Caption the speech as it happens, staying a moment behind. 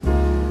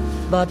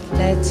But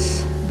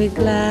let's be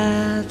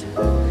glad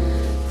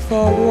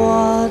for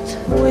what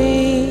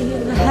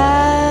we've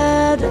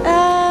had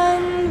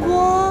and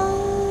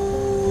what's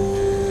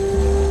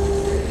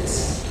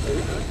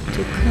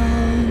to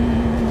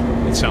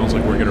come. It sounds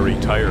like we're going to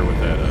retire with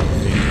that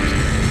theme.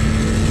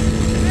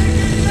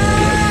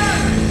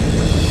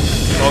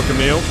 Welcome,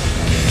 Neil.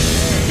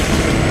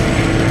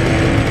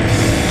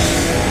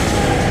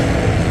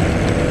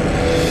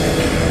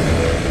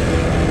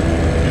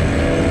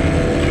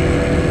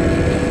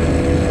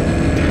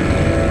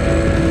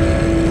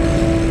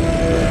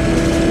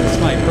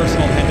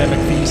 Personal pandemic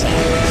theme song.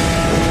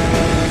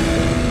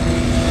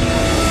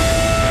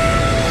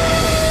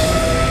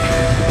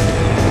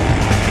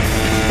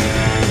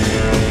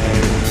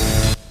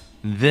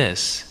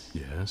 This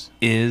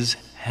is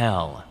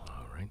hell.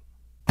 All right.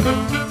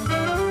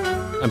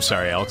 I'm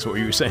sorry, Alex. What were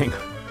you saying?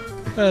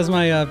 That is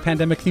my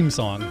pandemic theme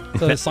song. It's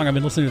the song I've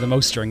been listening to the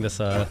most during this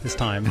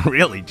time.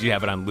 Really? Do you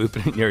have it on loop?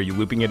 Are you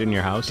looping it in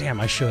your house? Damn,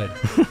 I should.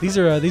 These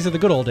are the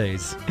good old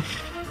days.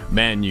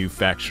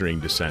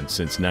 Manufacturing Descent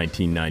since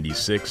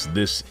 1996.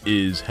 This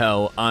is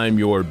hell. I'm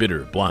your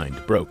bitter,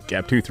 blind, broke,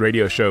 gap-toothed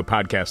radio show,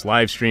 podcast,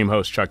 live stream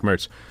host Chuck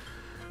Mertz.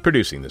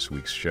 Producing this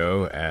week's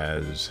show,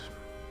 as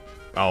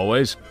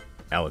always,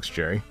 Alex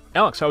Jerry.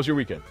 Alex, how was your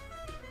weekend?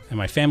 And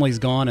my family's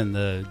gone, and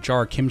the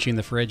jar of kimchi in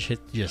the fridge hit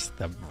just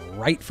the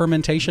right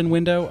fermentation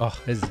window. Oh,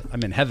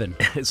 I'm in heaven.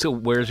 So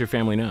where's your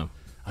family now?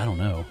 I don't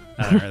know.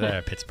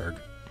 They're Pittsburgh.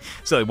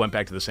 So they went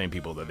back to the same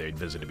people that they'd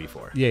visited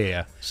before.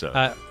 Yeah. So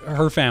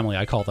her family,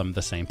 I call them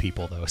the same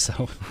people, though.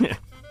 So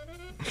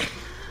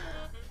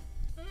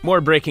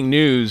more breaking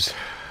news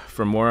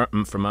from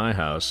my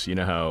house. You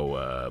know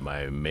how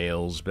my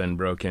mail's been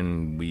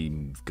broken?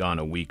 We've gone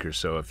a week or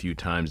so, a few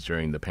times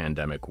during the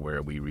pandemic,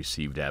 where we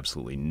received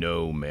absolutely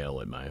no mail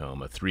at my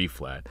home, a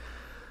 3-flat.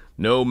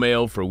 No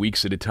mail for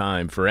weeks at a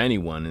time for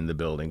anyone in the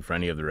building, for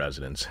any of the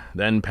residents.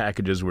 Then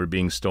packages were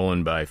being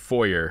stolen by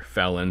foyer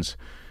felons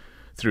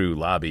through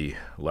lobby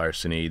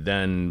larceny,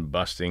 then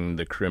busting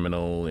the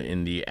criminal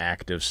in the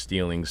act of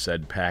stealing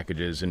said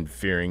packages and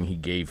fearing he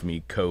gave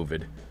me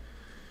COVID.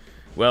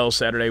 Well,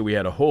 Saturday we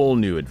had a whole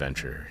new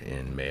adventure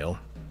in mail.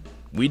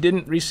 We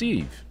didn't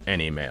receive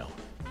any mail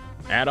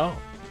at all.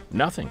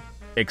 Nothing.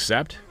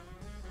 Except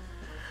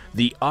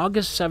the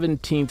August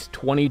 17th,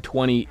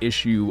 2020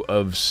 issue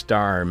of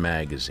Star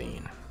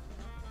Magazine.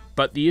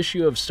 But the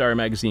issue of Star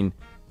Magazine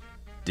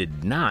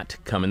did not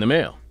come in the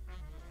mail.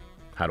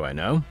 How do I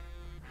know?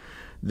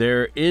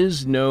 There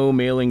is no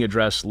mailing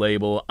address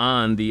label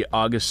on the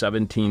August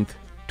 17th,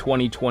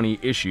 2020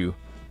 issue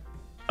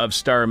of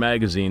Star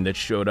Magazine that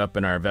showed up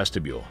in our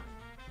vestibule.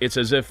 It's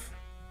as if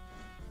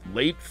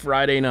late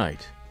Friday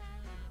night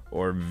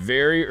or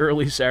very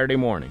early Saturday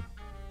morning,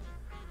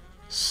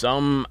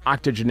 some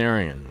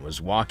octogenarian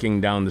was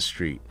walking down the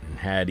street and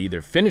had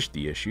either finished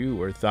the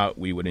issue or thought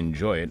we would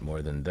enjoy it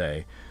more than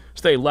they,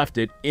 so they left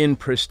it in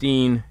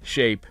pristine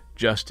shape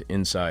just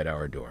inside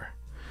our door.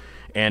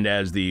 And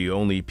as the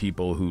only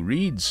people who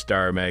read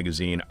Star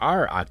Magazine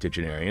are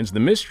octogenarians, the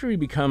mystery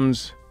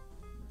becomes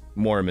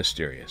more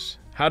mysterious.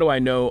 How do I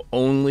know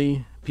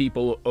only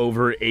people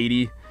over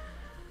 80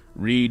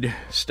 read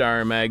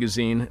Star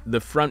Magazine? The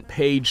front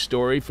page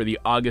story for the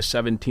August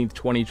 17th,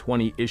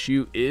 2020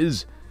 issue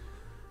is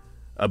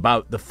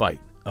about the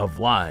fight of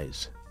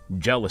lies,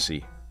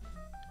 jealousy,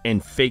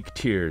 and fake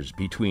tears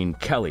between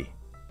Kelly,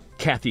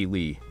 Kathy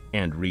Lee,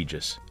 and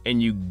Regis.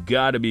 And you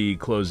gotta be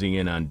closing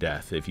in on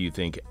death if you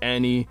think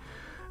any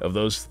of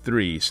those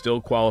three still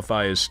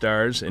qualify as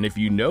stars, and if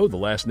you know the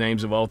last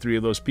names of all three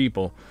of those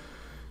people,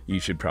 you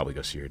should probably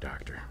go see your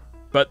doctor.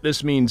 But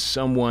this means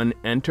someone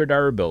entered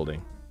our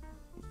building,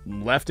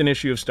 left an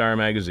issue of Star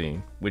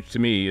Magazine, which to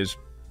me is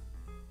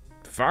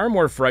far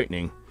more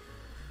frightening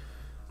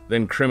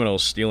than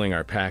criminals stealing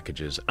our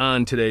packages.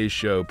 On today's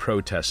show,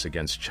 protests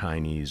against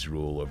Chinese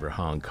rule over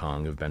Hong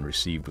Kong have been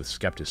received with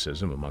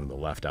skepticism among the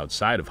left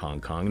outside of Hong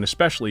Kong, and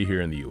especially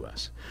here in the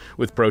U.S.,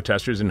 with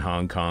protesters in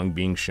Hong Kong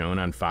being shown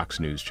on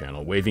Fox News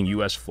Channel, waving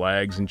U.S.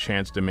 flags and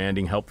chants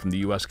demanding help from the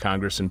U.S.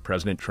 Congress and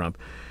President Trump.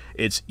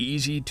 It's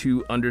easy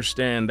to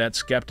understand that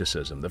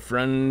skepticism. The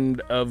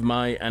friend of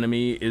my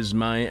enemy is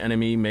my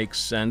enemy makes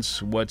sense.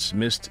 What's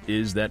missed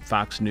is that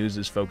Fox News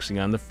is focusing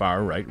on the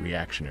far-right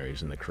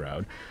reactionaries in the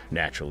crowd,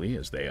 naturally,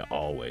 as they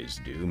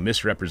always do,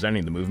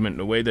 misrepresenting the movement in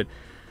a way that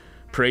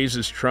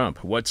praises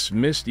Trump. What's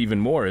missed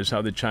even more is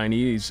how the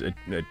Chinese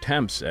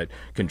attempts at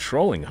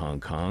controlling Hong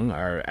Kong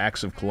are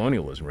acts of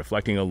colonialism,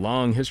 reflecting a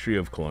long history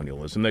of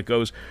colonialism that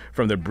goes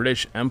from the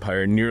British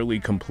Empire nearly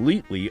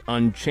completely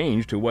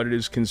unchanged to what it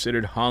is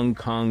considered Hong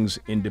Kong's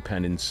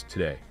independence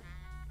today.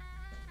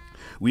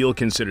 We'll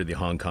consider the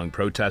Hong Kong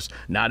protests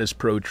not as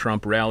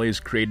pro-Trump rallies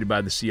created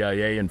by the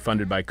CIA and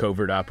funded by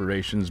covert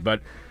operations,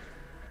 but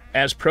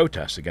as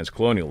protests against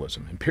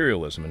colonialism,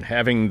 imperialism,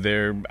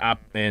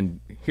 and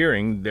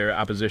hearing their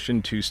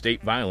opposition to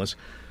state violence,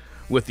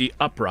 with the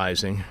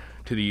uprising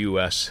to the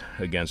U.S.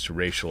 against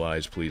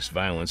racialized police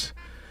violence.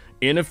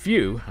 In a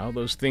few, how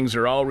those things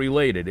are all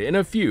related, in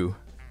a few,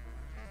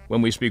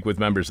 when we speak with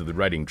members of the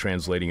writing,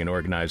 translating, and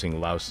organizing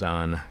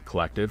Lausan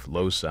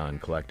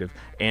Collective,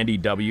 Andy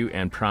W.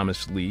 and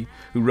Promise Lee,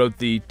 who wrote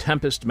the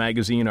Tempest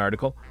magazine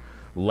article,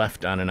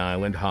 Left on an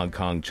Island, Hong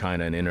Kong,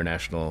 China, and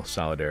International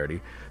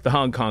Solidarity, the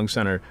Hong Kong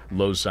Center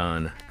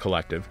Lausan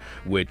Collective,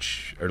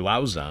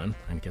 Lausan,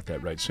 I can get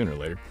that right sooner or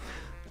later.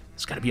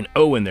 It's got to be an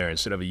O in there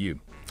instead of a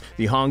U.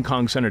 The Hong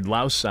Kong-centered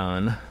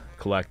Lausan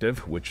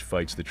Collective, which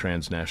fights the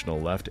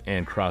transnational left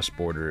and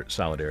cross-border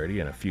solidarity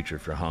and a future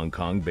for Hong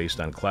Kong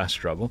based on class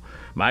struggle,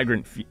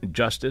 migrant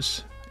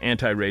justice,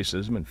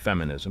 anti-racism, and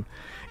feminism.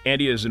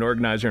 Andy is an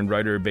organizer and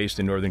writer based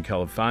in Northern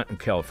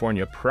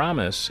California.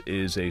 Promise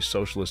is a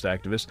socialist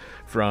activist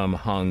from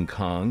Hong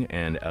Kong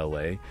and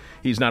L.A.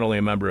 He's not only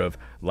a member of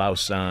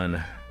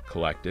Lausan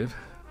Collective,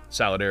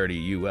 Solidarity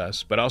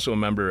U.S., but also a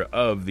member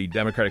of the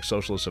Democratic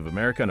Socialists of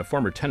America and a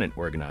former tenant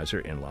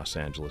organizer in Los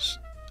Angeles'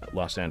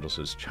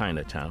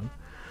 Chinatown.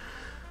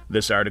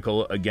 This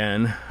article,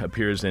 again,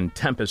 appears in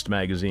Tempest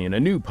magazine, a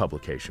new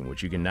publication,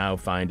 which you can now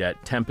find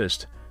at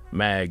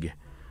tempestmag.org.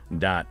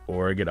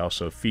 It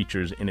also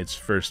features in its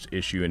first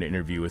issue an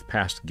interview with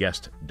past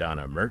guest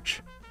Donna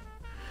Murch.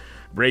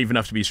 Brave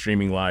enough to be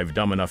streaming live,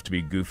 dumb enough to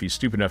be goofy,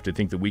 stupid enough to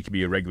think that we could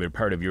be a regular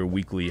part of your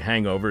weekly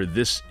hangover.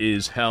 This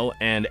is Hell,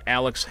 and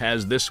Alex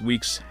has this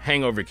week's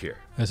hangover cure.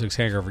 This week's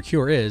hangover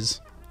cure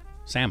is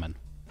salmon.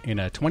 In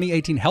a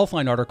 2018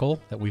 Healthline article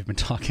that we've been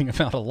talking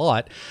about a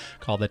lot,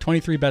 called The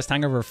 23 Best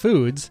Hangover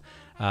Foods,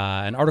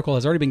 an article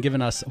has already been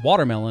given us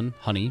watermelon,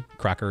 honey,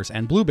 crackers,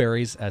 and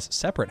blueberries as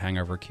separate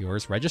hangover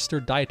cures.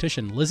 Registered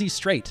dietitian Lizzie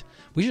Straight,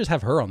 we should just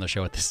have her on the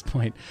show at this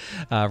point,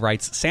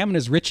 writes, salmon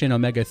is rich in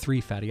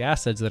omega-3 fatty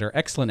acids that are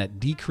excellent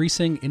at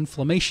decreasing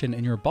inflammation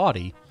in your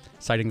body,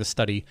 citing the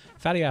study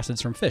Fatty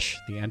Acids from Fish,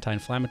 the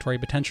Anti-Inflammatory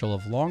Potential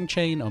of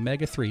Long-Chain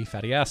Omega-3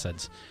 Fatty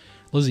Acids.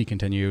 Lizzie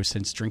continues,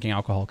 since drinking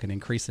alcohol can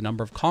increase the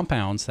number of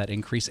compounds that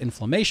increase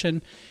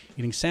inflammation,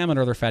 eating salmon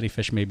or other fatty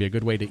fish may be a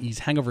good way to ease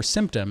hangover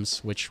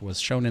symptoms, which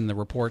was shown in the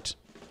report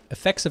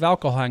Effects of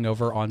Alcohol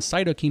Hangover on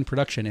Cytokine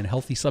Production in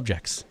Healthy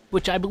Subjects.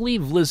 Which I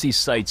believe Lizzie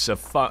cites a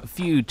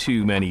few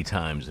too many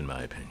times, in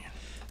my opinion.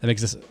 That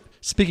makes this,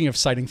 speaking of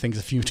citing things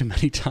a few too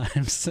many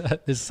times,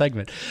 this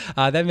segment,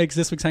 that makes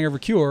this week's hangover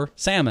cure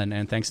salmon.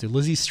 And thanks to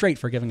Lizzie Straight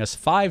for giving us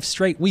 5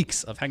 straight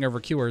weeks of hangover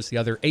cures, the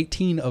other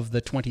 18 of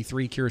the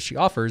 23 cures she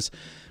offers,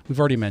 we've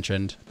already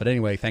mentioned. But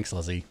anyway, thanks,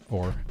 Lizzie,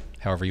 or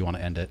however you want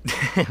to end it.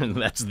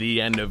 That's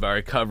the end of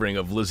our covering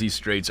of Lizzie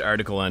Straight's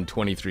article on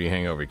 23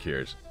 hangover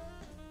cures.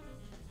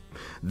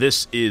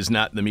 This is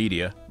not the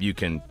media, you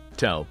can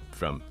tell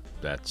from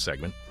that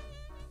segment.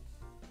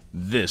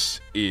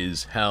 This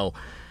is Hell.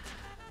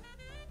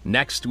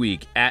 Next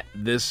week, at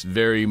this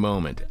very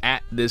moment,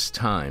 at this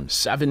time,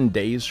 7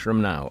 days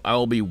from now,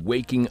 I'll be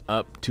waking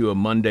up to a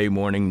Monday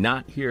morning,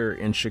 not here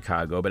in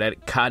Chicago, but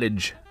at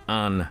Cottage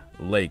on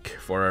Lake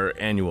for our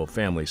annual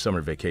family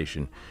summer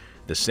vacation.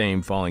 The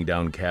same falling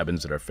down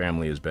cabins that our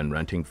family has been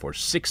renting for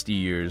 60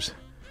 years,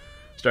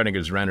 starting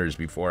as renters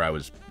before I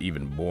was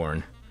even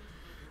born.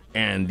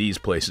 And these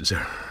places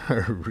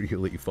are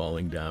really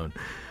falling down.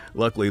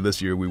 Luckily,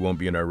 this year we won't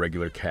be in our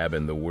regular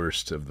cabin, the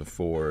worst of the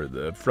 4.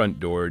 The front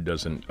door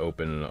doesn't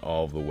open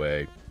all the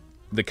way.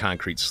 The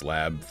concrete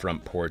slab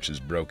front porch is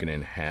broken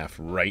in half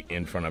right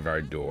in front of our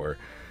door.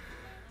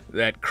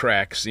 That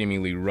crack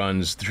seemingly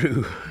runs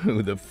through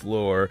the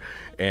floor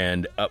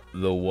and up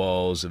the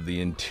walls of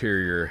the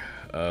interior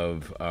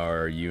of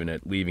our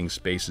unit, leaving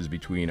spaces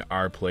between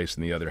our place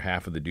and the other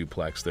half of the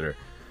duplex that are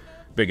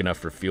big enough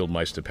for field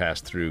mice to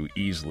pass through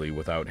easily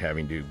without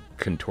having to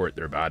contort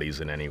their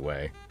bodies in any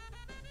way.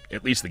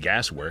 At least the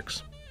gas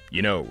works.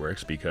 You know it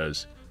works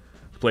because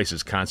the place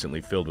is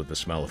constantly filled with the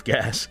smell of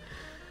gas.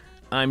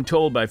 I'm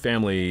told by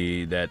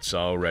family that's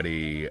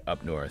already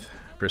up north.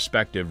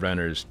 Prospective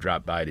renters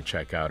drop by to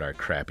check out our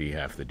crappy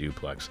half the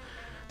duplex,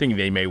 thinking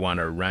they may want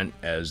to rent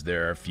as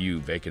there are few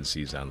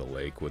vacancies on the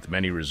lake, with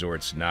many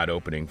resorts not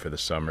opening for the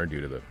summer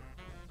due to the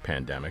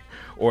pandemic,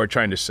 or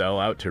trying to sell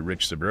out to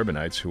rich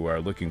suburbanites who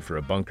are looking for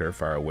a bunker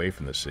far away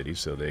from the city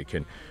so they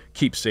can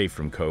keep safe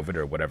from COVID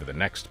or whatever the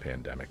next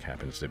pandemic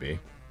happens to be.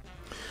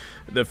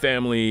 The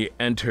family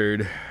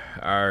entered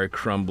our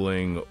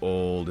crumbling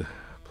old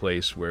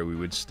place where we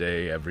would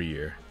stay every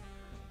year.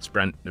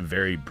 Spent a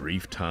very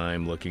brief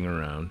time looking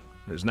around.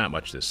 There's not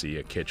much to see.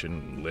 A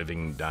kitchen,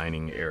 living,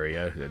 dining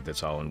area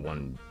that's all in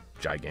one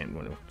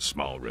gigantic,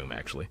 small room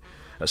actually.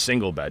 A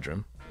single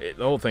bedroom.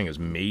 The whole thing is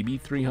maybe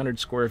 300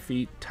 square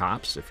feet,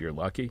 tops if you're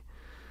lucky.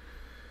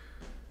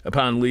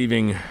 Upon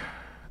leaving,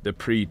 the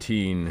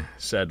preteen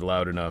said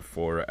loud enough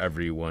for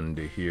everyone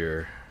to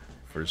hear,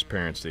 for his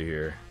parents to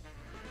hear,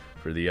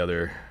 for the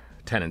other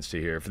tenants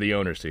to hear, for the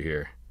owners to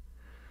hear.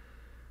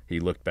 He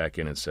looked back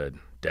in and said,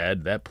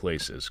 "Dad, that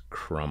place is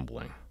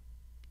crumbling."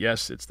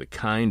 Yes, it's the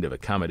kind of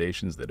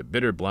accommodations that a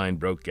bitter, blind,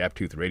 broke,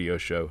 gap-toothed radio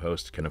show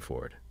host can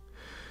afford.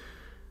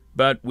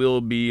 But we'll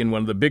be in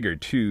one of the bigger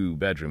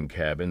 2-bedroom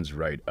cabins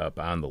right up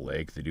on the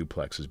lake. The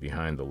duplex is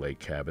behind the lake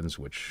cabins,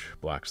 which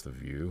blocks the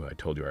view. I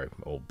told you our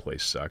old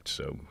place sucked,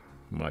 so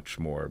much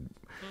more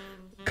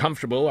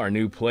comfortable our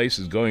new place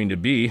is going to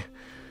be.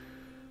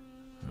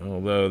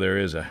 although there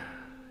is a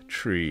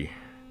tree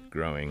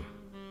growing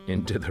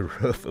into the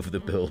roof of the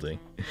building.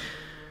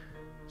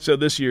 So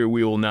this year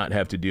we will not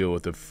have to deal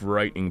with the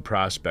frightening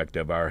prospect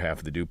of our half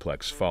of the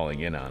duplex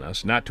falling in on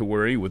us. Not to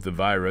worry, with the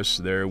virus,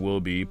 there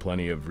will be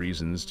plenty of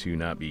reasons to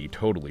not be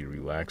totally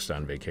relaxed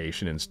on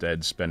vacation,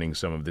 instead spending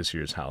some of this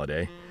year's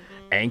holiday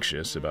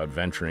anxious about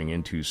venturing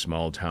into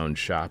small-town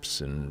shops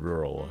in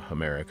rural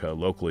America,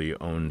 locally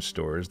owned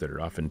stores that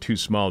are often too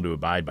small to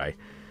abide by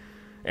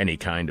any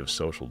kind of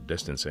social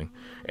distancing.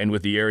 And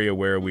with the area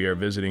where we are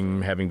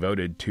visiting having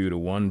voted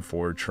 2-1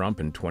 for Trump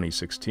in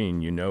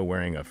 2016, you know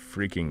wearing a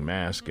freaking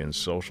mask and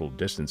social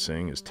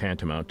distancing is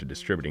tantamount to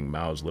distributing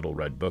Mao's Little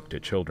Red Book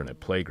to children at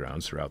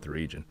playgrounds throughout the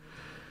region.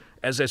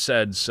 As I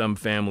said, some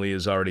family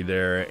is already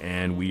there,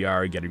 and we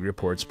are getting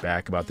reports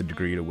back about the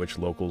degree to which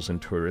locals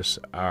and tourists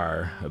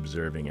are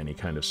observing any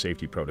kind of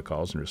safety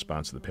protocols in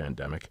response to the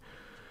pandemic.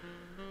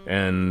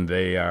 And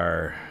they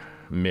are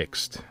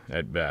mixed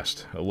at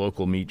best. A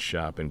local meat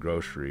shop and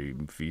grocery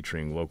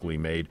featuring locally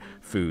made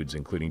foods,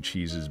 including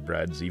cheeses,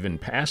 breads, even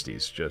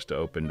pasties, just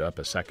opened up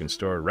a second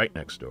store right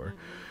next door,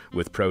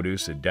 with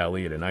produce, a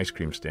deli, and an ice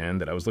cream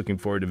stand that I was looking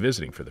forward to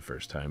visiting for the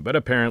first time. But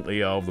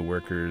apparently all of the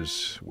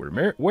workers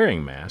were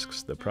wearing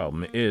masks. The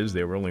problem is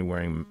they were only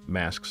wearing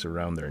masks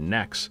around their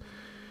necks,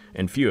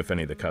 and few, if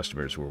any, of the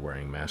customers were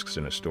wearing masks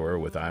in a store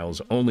with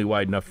aisles only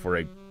wide enough for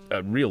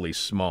a really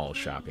small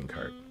shopping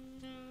cart.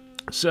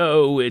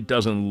 So it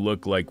doesn't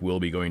look like we'll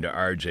be going to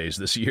RJ's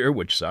this year,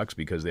 which sucks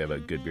because they have a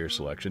good beer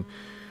selection,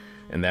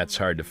 and that's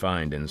hard to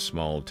find in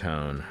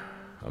small-town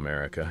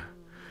America.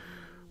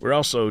 We're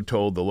also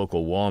told the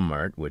local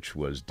Walmart, which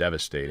was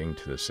devastating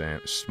to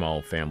the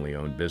small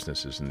family-owned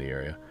businesses in the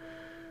area,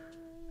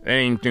 they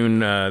ain't doing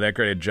that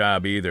great a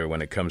job either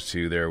when it comes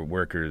to their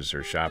workers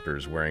or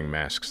shoppers wearing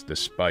masks,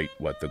 despite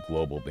what the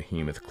global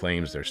behemoth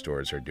claims their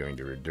stores are doing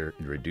to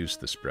reduce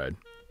the spread.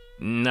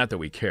 Not that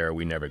we care,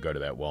 we never go to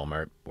that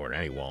Walmart, or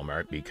any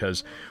Walmart,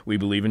 because we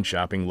believe in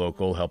shopping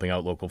local, helping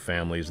out local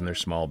families and their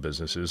small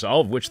businesses,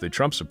 all of which the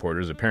Trump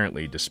supporters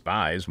apparently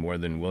despise, more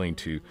than willing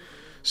to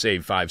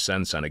save 5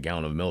 cents on a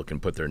gallon of milk and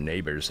put their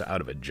neighbors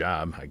out of a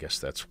job. I guess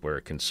that's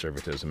where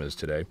conservatism is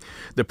today.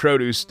 The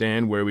produce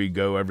stand, where we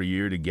go every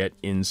year to get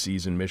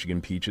in-season Michigan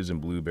peaches and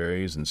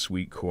blueberries and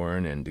sweet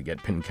corn, and to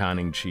get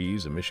pinconning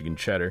cheese and Michigan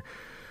cheddar,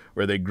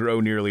 where they grow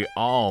nearly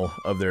all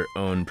of their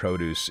own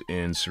produce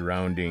in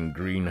surrounding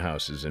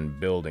greenhouses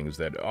and buildings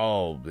that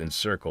all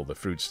encircle the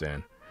fruit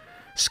stand.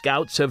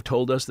 Scouts have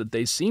told us that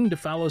they seem to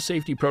follow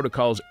safety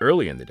protocols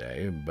early in the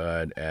day,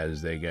 but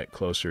as they get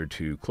closer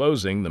to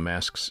closing, the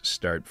masks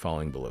start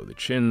falling below the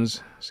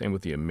chins. Same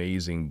with the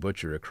amazing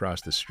butcher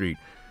across the street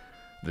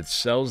that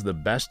sells the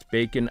best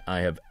bacon I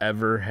have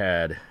ever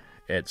had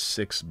at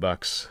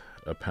 $6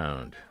 a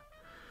pound.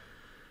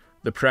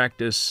 The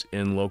practice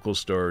in local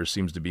stores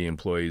seems to be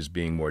employees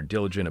being more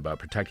diligent about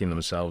protecting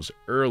themselves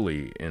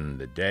early in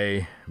the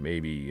day,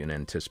 maybe in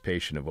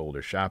anticipation of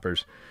older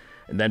shoppers,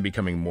 and then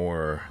becoming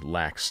more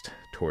laxed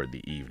toward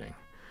the evening.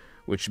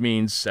 Which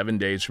means 7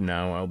 days from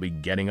now, I'll be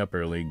getting up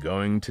early,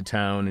 going to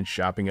town and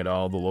shopping at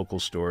all the local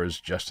stores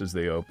just as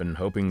they open,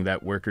 hoping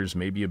that workers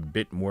may be a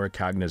bit more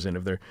cognizant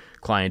of their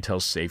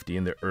clientele's safety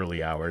in the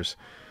early hours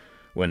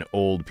when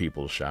old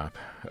people shop.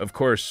 Of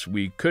course,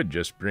 we could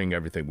just bring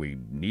everything we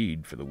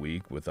need for the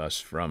week with us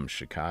from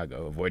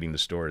Chicago, avoiding the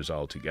stores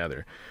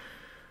altogether.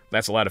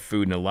 That's a lot of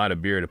food and a lot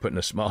of beer to put in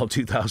a small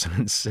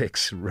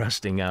 2006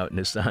 rusting out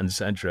Nissan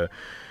Sentra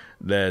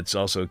that's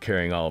also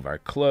carrying all of our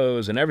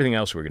clothes and everything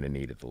else we're going to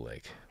need at the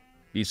lake.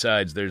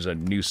 Besides, there's a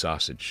new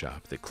sausage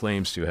shop that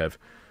claims to have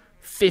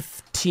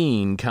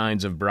 15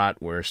 kinds of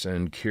bratwurst,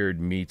 and cured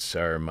meats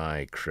are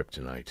my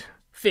kryptonite.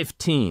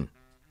 15!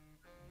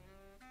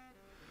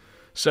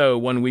 So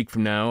 1 week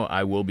from now,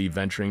 I will be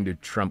venturing to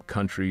Trump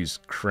country's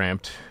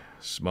cramped,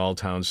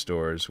 small-town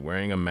stores,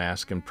 wearing a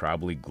mask and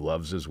probably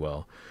gloves as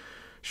well,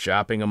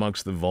 shopping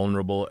amongst the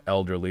vulnerable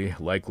elderly,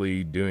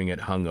 likely doing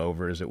it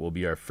hungover, as it will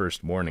be our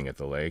first morning at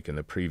the lake and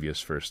the previous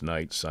first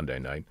night, Sunday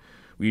night.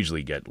 We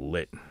usually get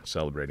lit,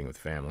 celebrating with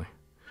family.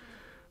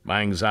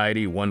 My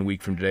anxiety 1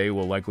 week from today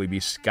will likely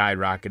be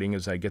skyrocketing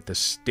as I get the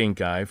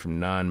stink eye from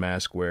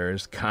non-mask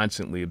wearers,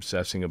 constantly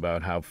obsessing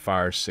about how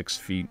far 6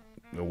 feet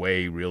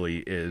away really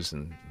is,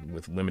 and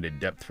with limited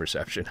depth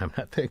perception, I'm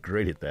not that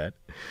great at that.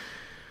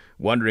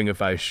 Wondering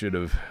if I should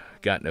have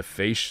gotten a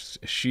face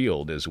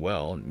shield as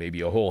well, and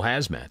maybe a whole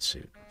hazmat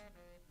suit.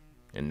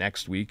 And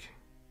next week,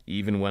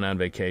 even when on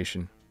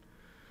vacation,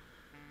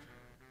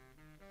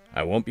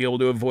 I won't be able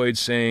to avoid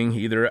saying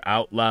either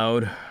out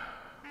loud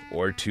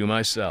or to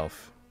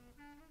myself,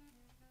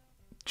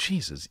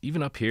 Jesus,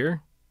 even up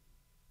here?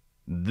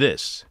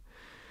 This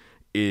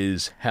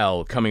is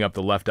hell. Coming up,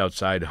 the left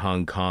outside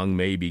Hong Kong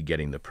may be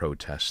getting the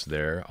protests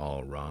there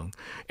all wrong.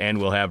 And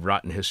we'll have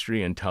Rotten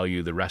History and tell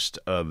you the rest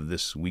of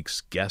this week's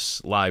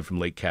guests live from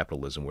Late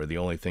Capitalism, where the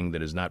only thing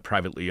that is not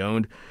privately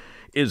owned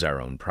is our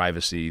own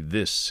privacy.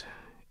 This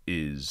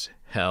is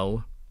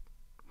hell.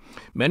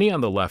 Many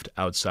on the left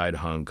outside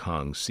Hong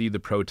Kong see the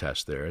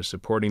protests there as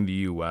supporting the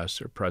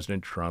U.S. or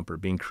President Trump, or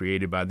being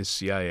created by the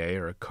CIA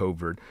or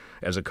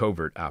as a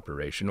covert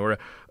operation, or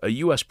a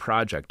U.S.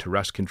 project to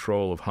wrest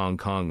control of Hong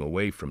Kong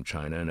away from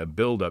China and a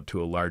build-up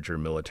to a larger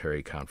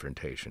military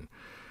confrontation,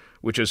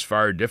 which is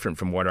far different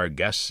from what our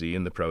guests see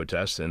in the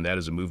protests, and that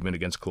is a movement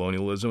against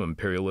colonialism,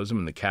 imperialism,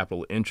 and the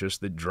capital interests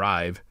that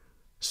drive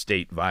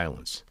state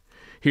violence.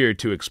 Here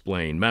to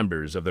explain,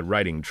 members of the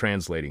Writing,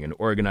 Translating, and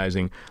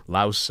Organizing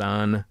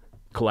Lausan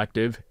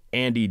Collective,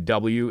 Andy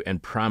W.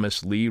 and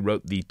Promise Lee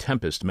wrote the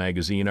Tempest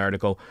magazine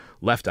article,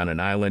 Left on an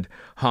Island,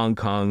 Hong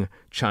Kong,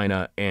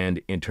 China,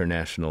 and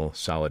International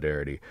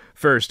Solidarity.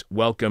 First,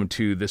 welcome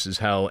to This Is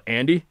Hell,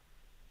 Andy.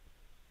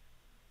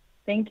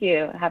 Thank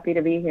you. Happy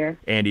to be here.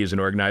 Andy is an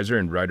organizer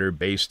and writer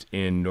based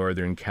in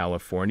Northern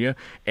California.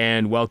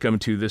 And welcome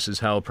to This Is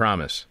Hell,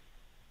 Promise.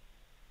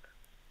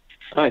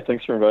 Hi,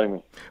 thanks for inviting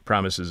me.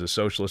 Promise is a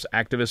socialist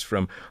activist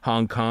from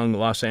Hong Kong,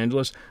 Los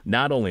Angeles,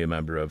 not only a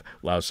member of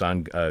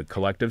Lausan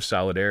Collective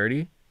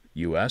Solidarity,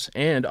 U.S.,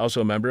 and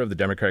also a member of the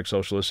Democratic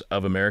Socialists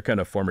of America and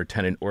a former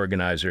tenant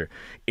organizer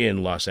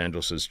in Los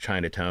Angeles'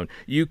 Chinatown.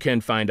 You can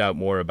find out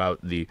more about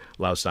the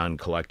Lausan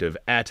Collective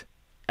at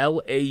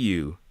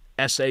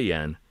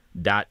LAUSAN.HK,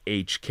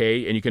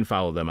 and you can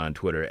follow them on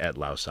Twitter at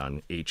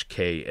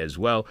LausanHK as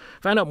well.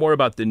 Find out more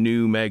about the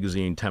new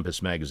magazine,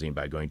 Tempest Magazine,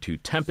 by going to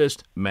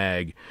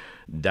tempestmag.org.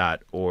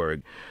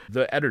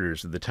 The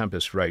editors of the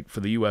Tempest write, for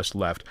the U.S.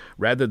 left,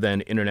 rather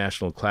than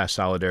international class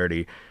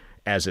solidarity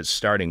as its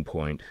starting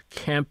point,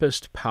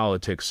 campus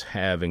politics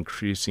have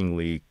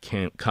increasingly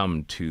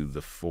come to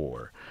the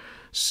fore.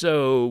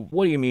 So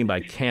what do you mean by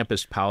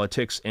campus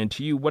politics? And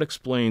to you, what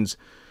explains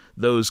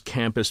those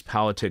campus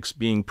politics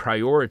being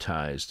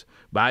prioritized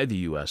by the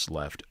U.S.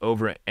 left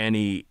over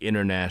any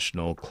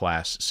international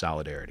class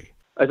solidarity?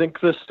 I think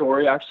the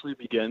story actually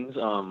begins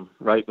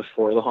right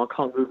before the Hong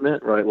Kong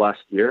movement, right last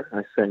year.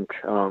 I think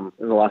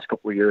in the last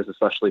couple of years,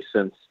 especially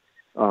since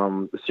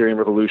the Syrian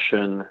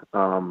Revolution,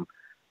 a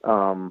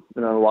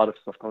lot of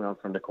stuff going on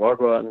from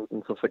Nicaragua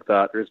and stuff like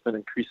that, there's been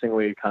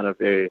increasingly kind of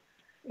a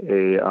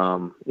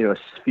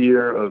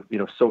sphere of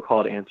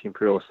so-called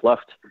anti-imperialist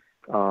left.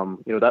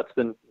 That's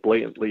been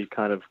blatantly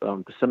kind of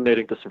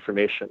disseminating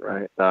disinformation,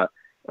 right? That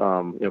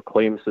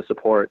claims to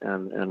support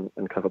and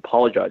kind of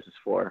apologizes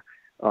for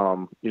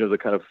the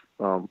kind of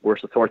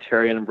worst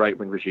authoritarian and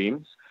right-wing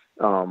regimes,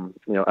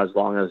 as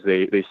long as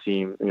they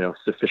seem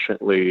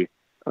sufficiently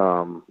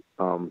kind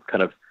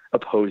of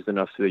opposed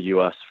enough to the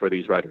U.S. for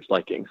these writers'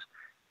 likings.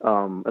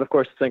 And of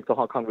course, I think the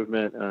Hong Kong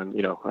movement, and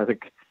I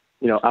think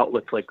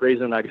outlets like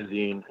Grayson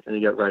Magazine, and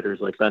you get writers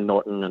like Ben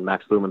Norton and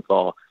Max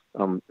Blumenthal.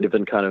 They've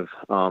been kind of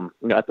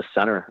at the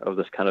center of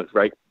this kind of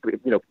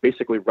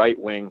basically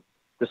right-wing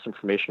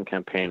disinformation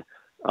campaign,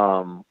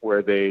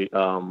 where they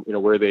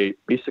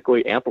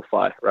basically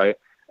amplify, right?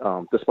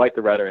 Despite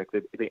the rhetoric,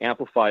 they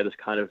amplify this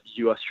kind of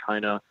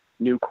U.S.-China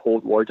new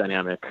Cold War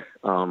dynamic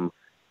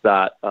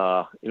that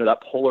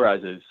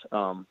polarizes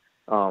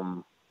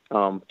kind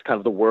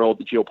of the world,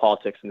 the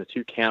geopolitics, and the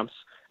two camps.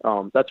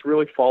 That's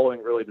really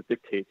following the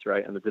dictates,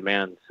 right, and the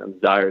demands and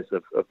desires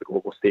of the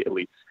global state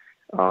elites.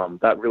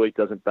 That really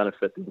doesn't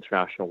benefit the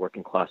international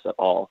working class at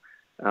all.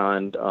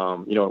 And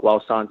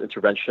Lausan's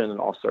intervention and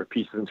also our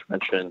piece of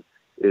intervention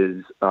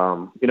is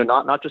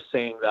not just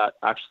saying that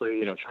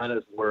actually China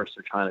is worse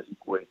or China is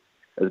equally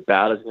as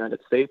bad as the United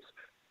States,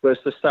 but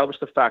it's to establish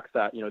the fact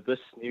that this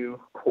new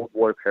Cold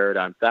War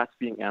paradigm that's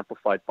being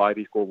amplified by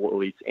these global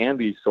elites and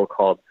these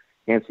so-called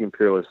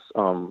anti-imperialist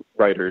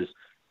writers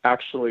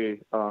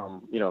actually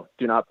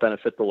do not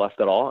benefit the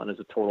left at all and is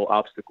a total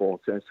obstacle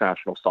to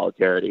international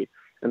solidarity.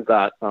 And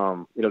that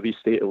these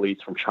state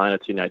elites from China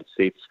to the United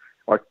States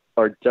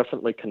are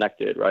definitely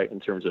connected, right, in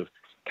terms of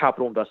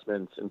capital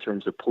investments, in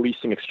terms of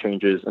policing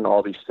exchanges, and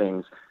all these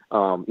things.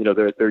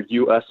 They're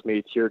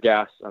U.S.-made tear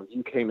gas,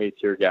 UK-made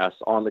tear gas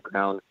on the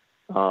ground,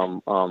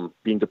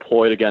 being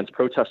deployed against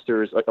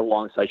protesters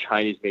alongside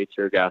Chinese-made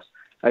tear gas.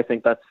 I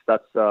think that's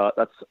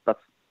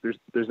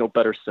there's no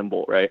better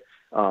symbol, right,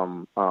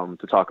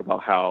 to talk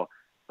about how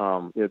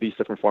these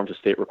different forms of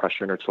state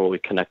repression are totally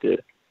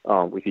connected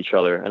with each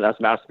other. And as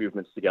mass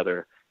movements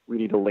together, we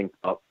need to link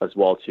up as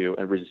well too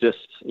and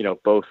resist,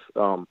 both,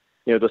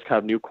 this kind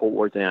of new Cold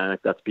War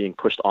dynamic that's being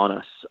pushed on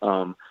us,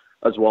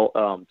 as well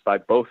by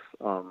both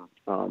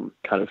kind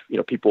of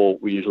people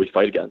we usually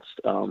fight against,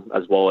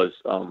 as well as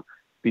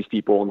these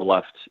people on the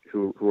left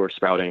who are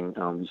sprouting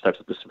these types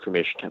of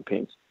disinformation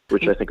campaigns,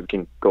 which I think we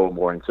can go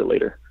more into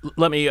later.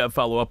 Let me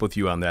follow up with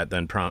you on that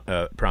then,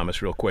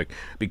 Promise, real quick,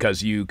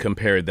 because you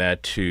compared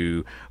that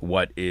to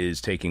what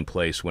is taking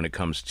place when it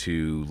comes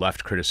to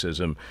left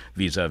criticism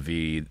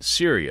vis-a-vis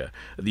Syria.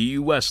 The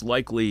U.S.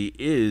 likely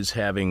is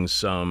having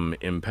some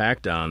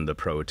impact on the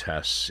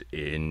protests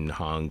in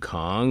Hong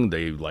Kong.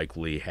 They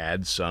likely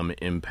had some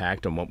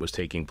impact on what was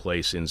taking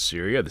place in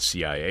Syria. The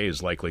CIA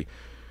is likely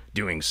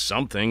doing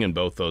something in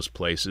both those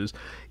places.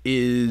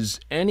 Is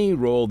any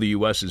role the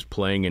U.S. is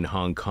playing in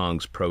Hong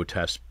Kong's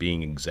protests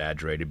being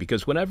exaggerated?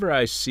 Because whenever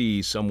I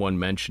see someone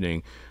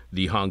mentioning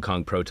the Hong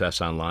Kong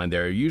protests online,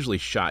 they're usually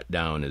shot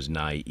down as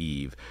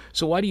naive.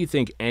 So why do you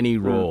think any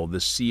role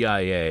the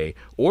CIA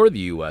or the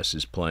U.S.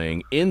 is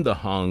playing in the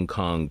Hong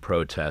Kong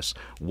protests,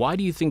 why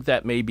do you think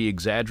that may be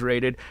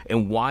exaggerated?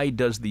 And why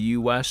does the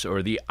U.S.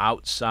 or the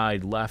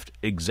outside left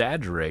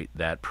exaggerate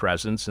that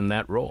presence and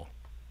that role?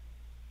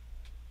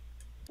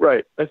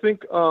 Right. I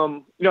think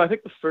I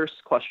think the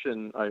first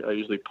question I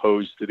usually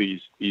pose to these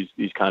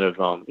kind of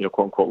quote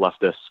unquote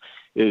leftists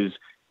is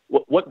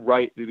what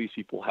right do these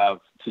people have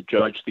to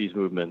judge these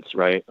movements,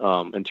 right?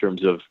 In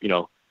terms of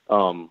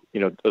in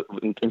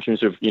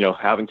terms of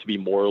having to be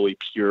morally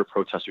pure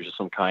protesters of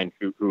some kind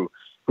who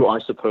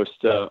aren't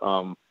supposed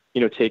to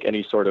take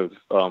any sort of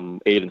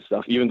aid and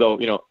stuff. Even though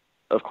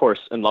of course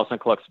in Lausan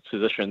Collect's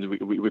positions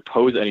we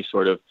pose any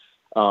sort of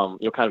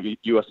kind of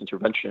U.S.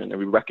 intervention, and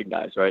we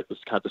recognize, right, this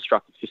kind of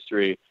destructive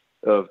history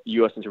of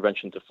U.S.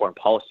 intervention to foreign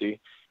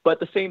policy. But at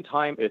the same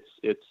time, it's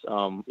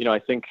I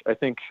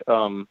think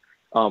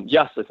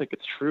yes, I think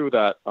it's true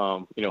that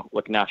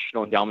like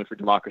National Endowment for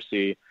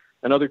Democracy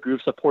and other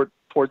groups have poured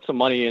some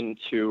money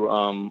into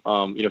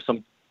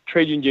some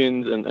trade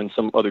unions and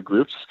some other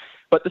groups.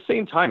 But at the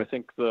same time, I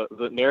think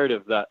the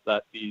narrative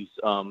that these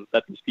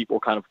people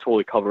kind of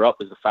totally cover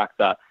up is the fact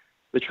that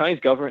the Chinese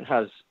government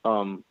has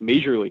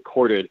majorly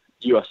courted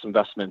U.S.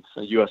 investments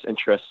and U.S.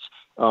 interests,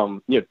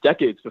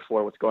 decades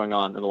before what's going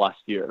on in the last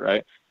year,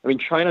 right? I mean,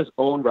 China's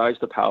own rise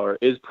to power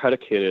is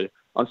predicated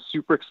on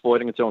super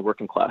exploiting its own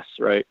working class,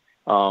 right?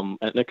 And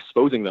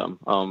exposing them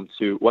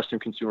to Western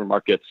consumer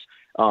markets,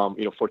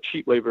 for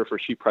cheap labor, for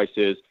cheap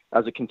prices,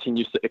 as it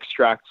continues to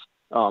extract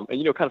and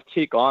kind of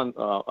take on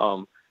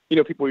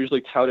people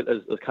usually tout it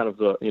as kind of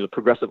the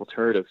progressive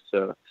alternative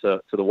to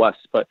the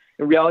West, but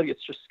in reality,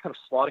 it's just kind of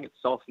slotting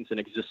itself into an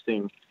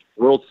existing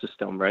world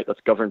system, right?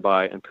 That's governed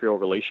by imperial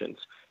relations,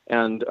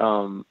 and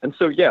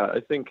so yeah, I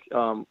think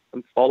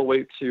all the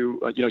way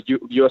to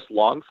U.S.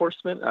 law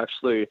enforcement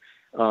actually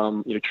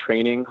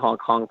training Hong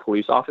Kong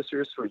police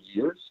officers for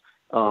years,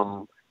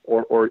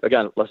 or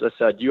again, as I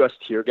said, U.S.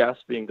 tear gas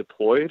being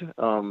deployed,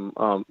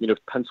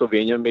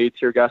 Pennsylvania-made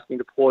tear gas being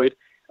deployed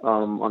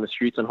on the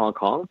streets in Hong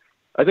Kong.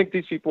 I think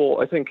these people.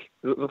 I think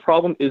the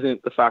problem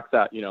isn't the fact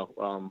that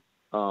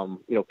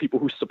people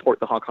who support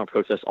the Hong Kong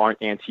protests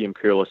aren't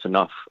anti-imperialist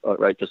enough,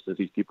 right? Just as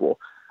these people.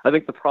 I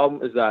think the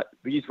problem is that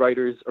these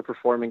writers are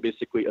performing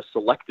basically a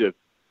selective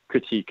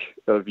critique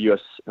of U.S.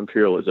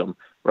 imperialism,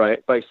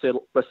 right? By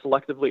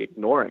selectively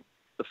ignoring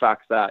the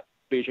fact that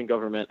Beijing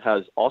government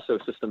has also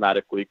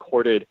systematically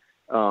courted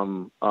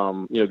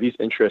these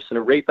interests at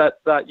a rate that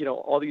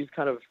all these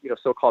kind of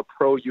so-called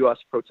pro-U.S.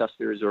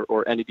 protesters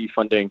or NED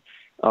funding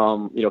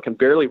can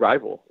barely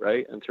rival,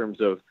 right, in terms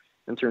of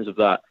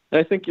that. And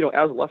I think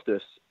as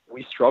leftists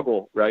we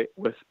struggle, right,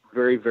 with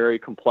very, very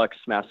complex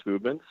mass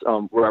movements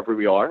wherever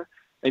we are.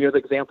 And the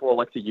example I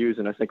like to use,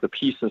 and I think the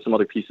piece and some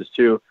other pieces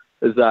too,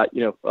 is that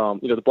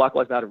the Black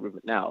Lives Matter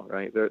movement now,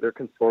 right?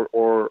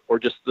 Or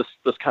just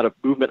this kind of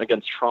movement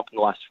against Trump in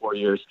the last 4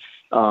 years,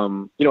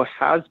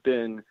 has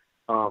been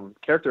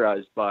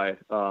characterized by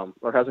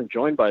or has been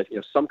joined by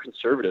some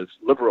conservatives,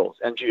 liberals,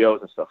 NGOs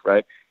and stuff,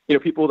 right?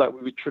 People that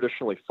we would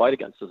traditionally fight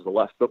against as the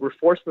left, but we're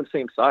forced on the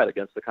same side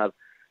against the kind of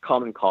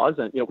common cause,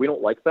 and we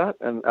don't like that.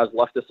 And as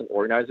leftists and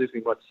organizers,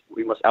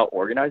 we must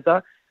out-organize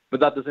that. But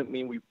that doesn't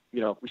mean we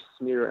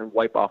smear and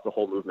wipe off the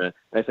whole movement.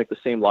 And I think the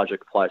same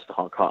logic applies to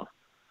Hong Kong.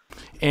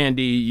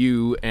 Andy,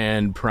 you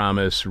and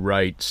Promise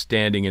write,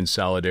 standing in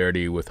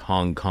solidarity with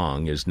Hong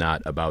Kong is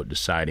not about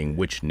deciding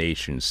which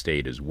nation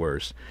state is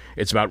worse.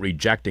 It's about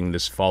rejecting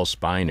this false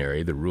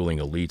binary the ruling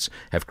elites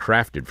have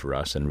crafted for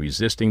us and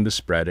resisting the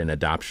spread and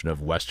adoption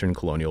of Western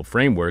colonial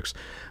frameworks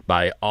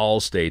by all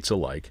states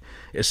alike,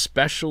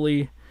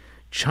 especially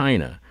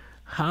China.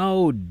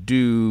 How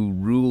do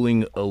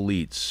ruling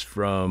elites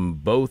from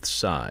both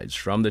sides,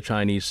 from the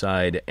Chinese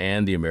side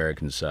and the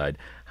American side,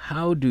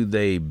 how do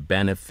they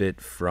benefit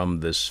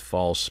from this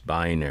false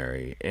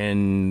binary?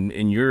 And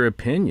in your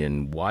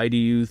opinion, why do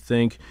you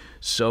think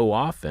so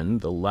often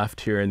the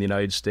left here in the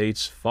United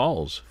States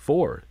falls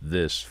for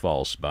this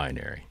false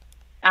binary?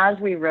 As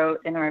we wrote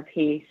in our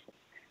piece,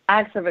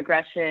 acts of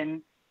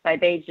aggression by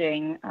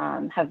Beijing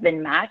have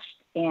been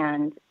matched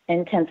and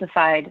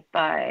intensified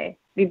by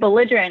the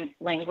belligerent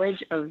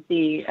language of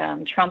the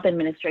Trump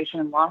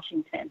administration in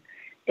Washington.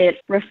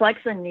 It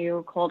reflects a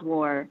new Cold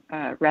War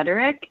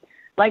rhetoric.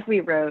 Like we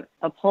wrote,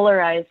 a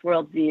polarized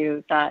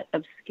worldview that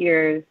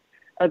obscures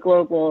a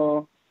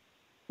global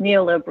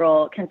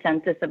neoliberal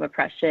consensus of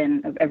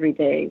oppression of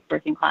everyday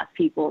working class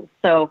people.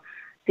 So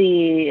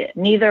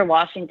neither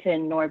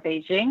Washington nor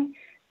Beijing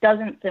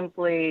doesn't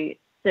simply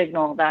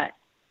signal that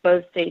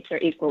both states are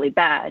equally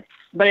bad,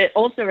 but it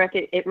also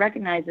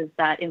recognizes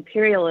that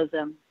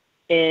imperialism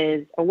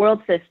is a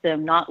world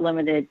system not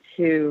limited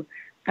to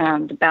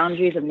the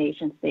boundaries of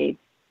nation states.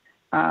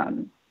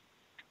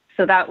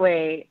 So that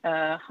way,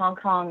 Hong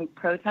Kong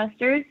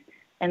protesters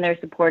and their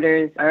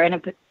supporters are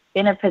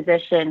in a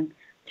position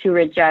to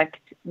reject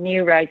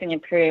new rising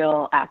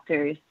imperial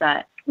actors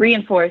that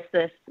reinforce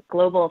this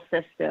global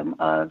system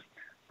of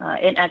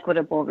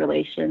inequitable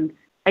relations.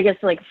 I guess,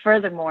 like,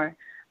 furthermore,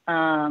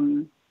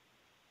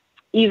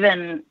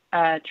 even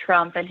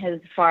Trump and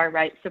his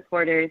far-right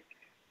supporters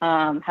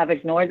have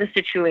ignored the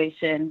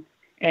situation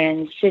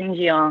in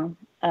Xinjiang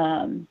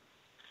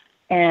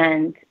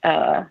and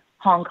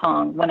Hong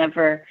Kong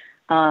whenever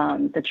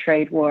the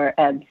trade war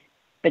ebbs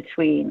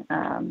between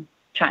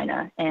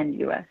China and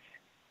U.S.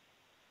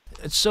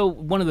 So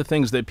one of the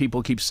things that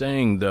people keep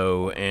saying,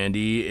 though,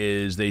 Andy,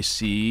 is they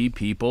see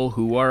people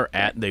who are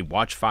they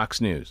watch Fox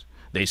News.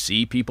 They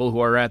see people who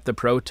are at the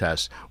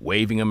protests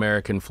waving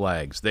American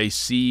flags. They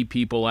see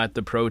people at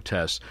the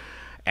protests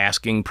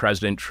asking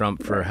President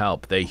Trump for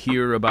help. They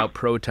hear about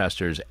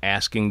protesters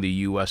asking the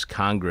U.S.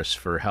 Congress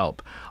for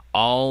help.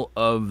 All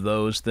of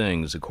those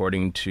things,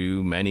 according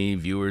to many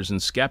viewers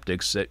and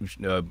skeptics,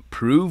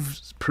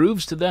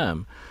 proves to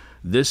them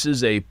this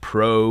is a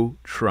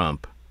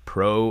pro-Trump,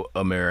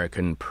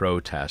 pro-American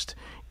protest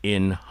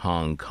in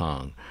Hong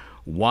Kong.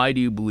 Why do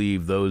you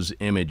believe those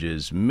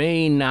images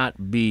may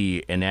not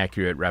be an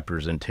accurate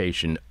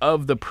representation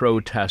of the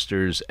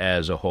protesters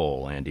as a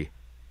whole, Andy?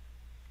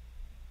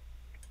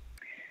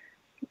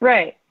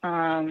 Right.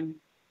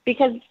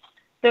 Because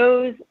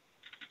those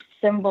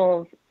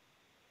symbols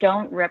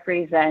don't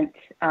represent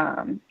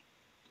the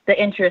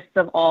interests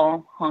of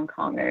all Hong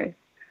Kongers.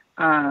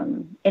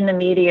 In the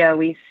media,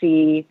 we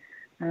see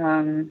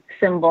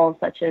symbols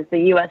such as the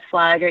U.S.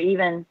 flag, or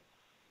even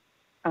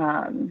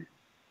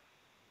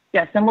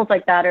symbols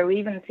like that, or we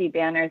even see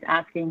banners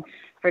asking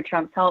for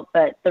Trump's help.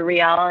 But the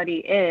reality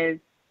is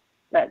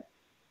that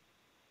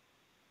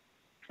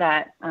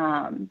that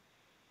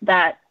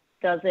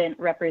doesn't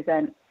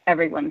represent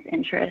everyone's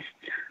interests.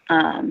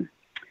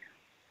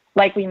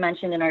 Like we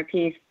mentioned in our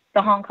piece,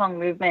 the Hong Kong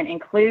movement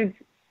includes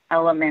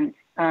elements,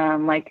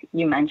 like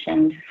you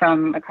mentioned,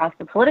 from across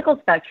the political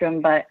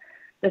spectrum, but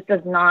this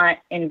does not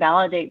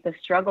invalidate the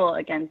struggle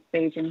against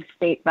Beijing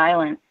state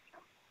violence.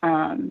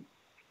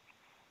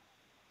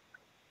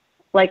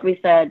 Like we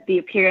said, the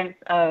appearance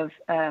of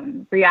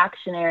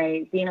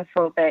reactionary,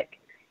 xenophobic,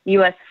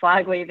 U.S.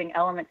 flag-waving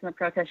elements in the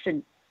protest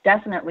should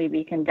definitely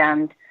be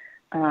condemned.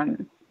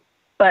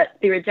 But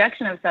the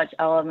rejection of such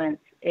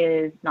elements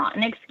is not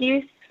an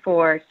excuse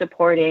for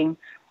supporting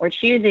or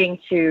choosing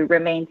to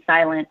remain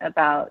silent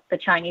about the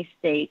Chinese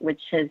state,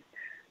 which has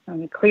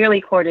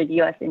clearly courted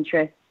U.S.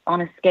 interests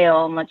on a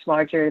scale much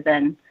larger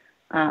than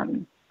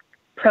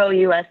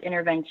pro-U.S.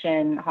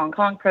 intervention Hong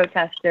Kong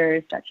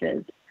protesters such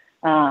as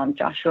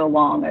Joshua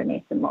Wong or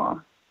Nathan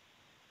Law.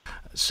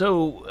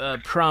 So,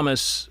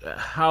 Promise,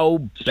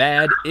 how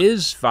bad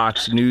is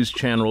Fox News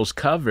Channel's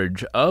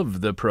coverage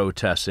of the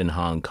protests in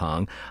Hong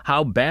Kong?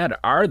 How bad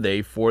are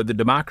they for the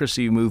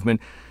democracy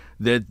movement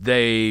that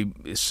they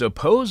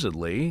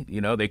supposedly,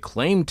 they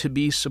claim to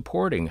be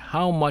supporting?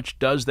 How much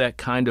does that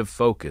kind of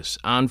focus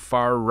on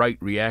far-right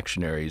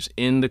reactionaries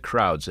in the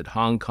crowds at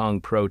Hong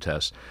Kong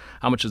protests,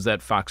 how much does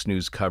that Fox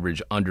News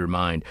coverage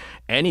undermine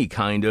any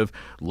kind of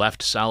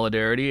left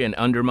solidarity and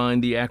undermine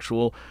the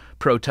actual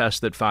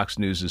protest that Fox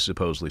News is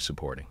supposedly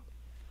supporting?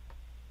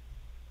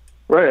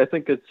 Right. I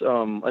think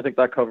I think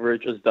that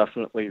coverage is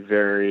definitely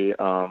very,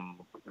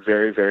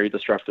 very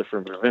destructive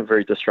for movement,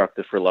 very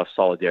destructive for left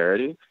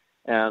solidarity.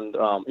 And,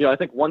 I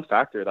think one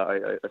factor that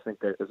I think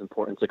that is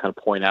important to kind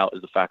of point out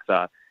is the fact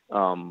that,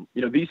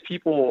 these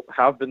people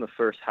have been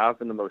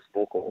the most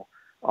vocal,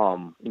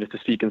 to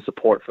speak in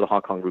support for the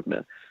Hong Kong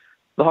movement.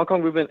 The Hong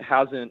Kong movement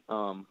hasn't,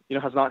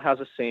 has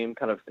the same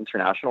kind of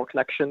international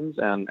connections.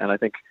 And I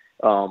think,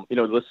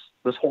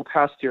 this whole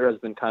past year has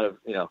been kind of,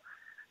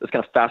 this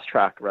kind of fast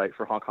track, right,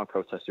 for Hong Kong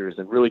protesters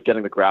and really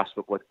getting the grasp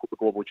of what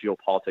global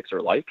geopolitics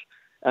are like.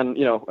 And,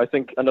 I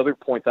think another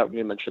point that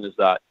we mentioned is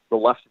that the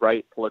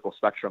left-right political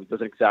spectrum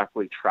doesn't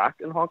exactly track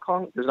in Hong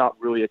Kong. There's not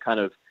really a kind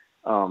of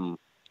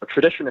a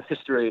tradition, a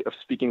history of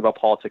speaking about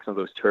politics in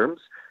those terms.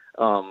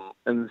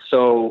 And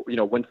so,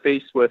 when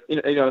faced with,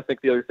 I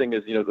think the other thing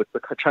is, the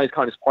Chinese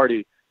Communist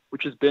Party,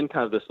 which has been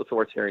kind of this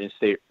authoritarian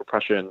state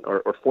repression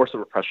or force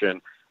of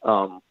repression,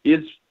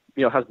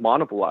 has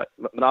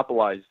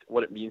monopolized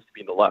what it means to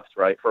be in the left,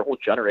 right, for a whole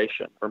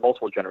generation or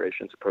multiple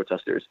generations of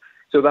protesters.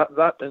 So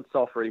that in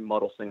itself already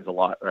muddles things a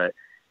lot, right?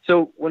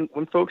 So when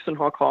folks in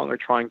Hong Kong are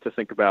trying to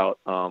think about,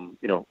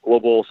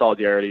 global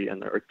solidarity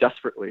and are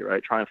desperately,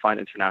 right, trying to find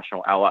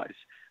international allies,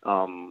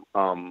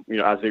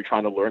 as they're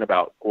trying to learn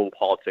about global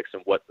politics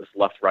and what this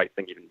left-right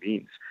thing even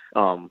means,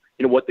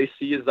 what they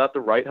see is that the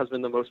right has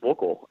been the most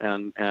vocal.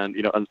 And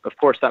of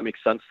course, that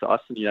makes sense to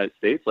us in the United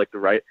States. Like, the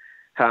right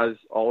has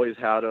always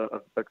had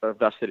a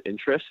vested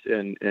interest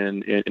in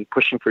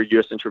pushing for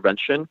U.S.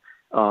 intervention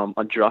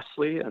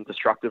unjustly and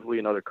destructively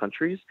in other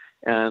countries,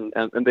 and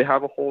they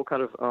have a whole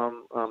kind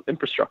of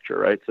infrastructure,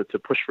 right, to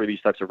push for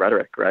these types of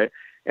rhetoric, right?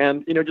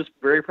 And just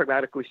very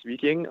pragmatically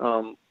speaking,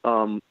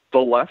 the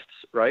left,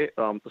 right,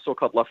 the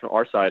so-called left on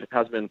our side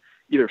has been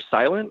either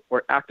silent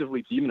or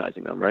actively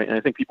demonizing them, right? And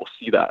I think people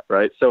see that,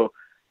 right? So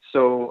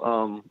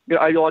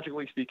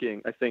ideologically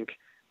speaking, I think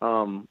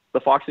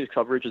the Fox News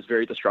coverage is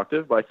very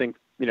destructive, but I think,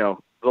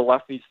 the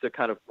left needs to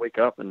kind of wake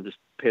up and just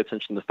pay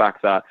attention to the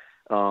fact that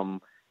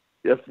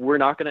if we're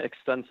not going to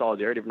extend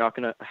solidarity, if we're not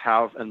going to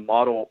have and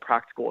model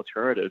practical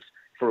alternatives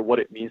for what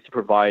it means to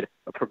provide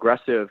a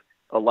progressive,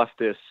 a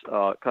leftist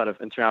kind of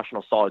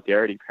international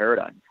solidarity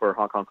paradigm for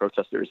Hong Kong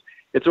protesters,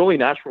 it's only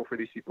natural for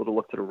these people to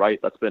look to the right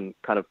that's been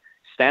kind of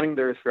standing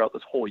there throughout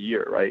this whole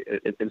year, right,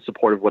 in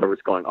support of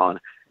whatever's going on.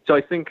 So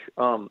I think,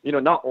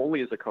 not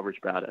only is the coverage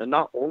bad, and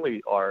not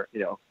only are,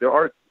 there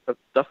are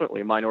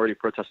definitely minority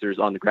protesters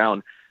on the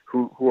ground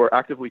who are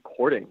actively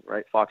courting,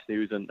 right, Fox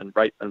News and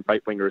right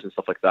wingers and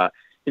stuff like that.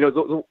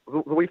 The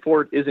way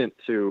forward isn't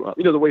to,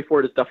 the way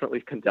forward is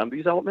definitely condemn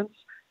these elements,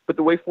 but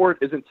the way forward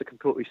isn't to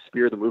completely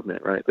spear the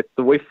movement, right?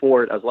 The way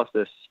forward as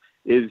leftists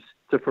is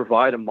to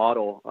provide a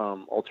model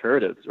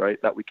alternatives,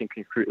 right, that we can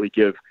concretely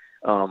give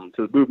to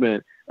the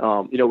movement.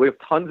 We have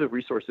tons of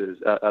resources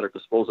at our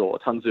disposal,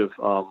 tons of,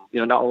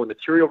 not only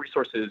material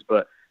resources,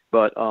 but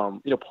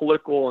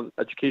political and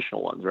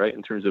educational ones, right,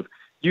 in terms of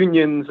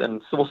unions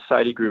and civil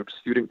society groups,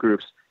 student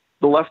groups.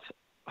 The left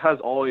has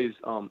always,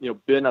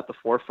 been at the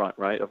forefront,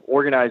 right, of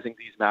organizing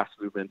these mass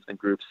movements and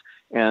groups.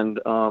 And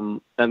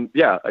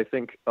I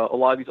think a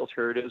lot of these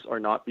alternatives are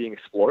not being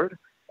explored,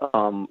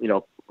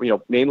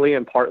 mainly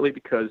and partly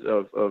because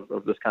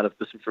of this kind of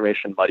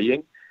disinformation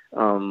muddying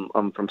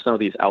from some of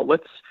these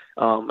outlets.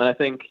 And I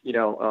think,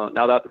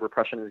 now that the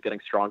repression is getting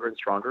stronger and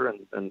stronger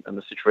and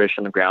the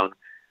situation on the ground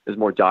is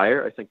more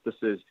dire, I think this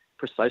is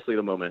precisely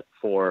the moment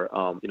for,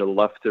 the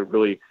left to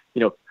really,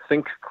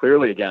 think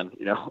clearly again,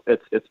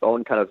 its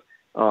own kind of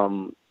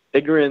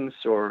ignorance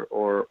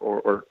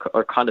or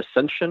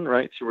condescension,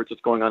 right, towards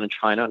what's going on in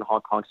China and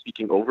Hong Kong,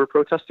 speaking over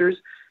protesters,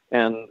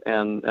 and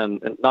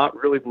not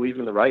really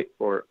believing the right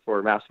for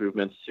mass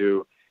movements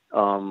to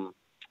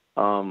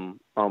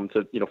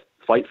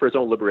fight for its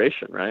own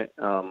liberation, right?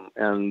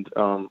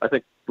 I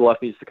think the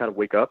left needs to kind of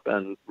wake up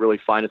and really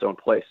find its own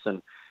place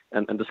and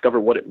discover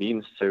what it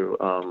means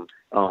to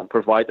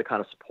provide the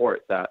kind of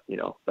support that,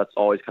 that's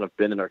always kind of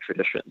been in our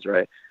traditions,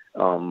 right,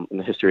 in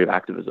the history of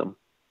activism.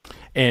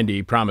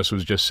 Andy, Promise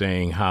was just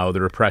saying how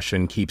the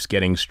repression keeps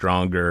getting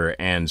stronger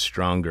and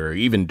stronger,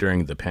 even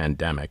during the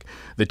pandemic.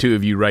 The two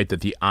of you write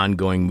that the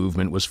ongoing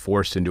movement was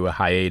forced into a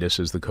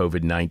hiatus as the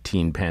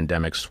COVID-19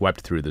 pandemic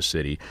swept through the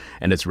city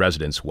and its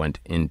residents went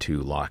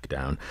into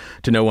lockdown.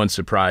 To no one's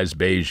surprise,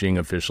 Beijing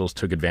officials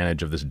took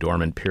advantage of this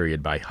dormant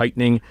period by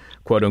heightening,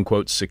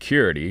 quote-unquote,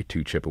 security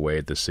to chip away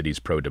at the city's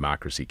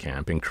pro-democracy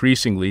camp.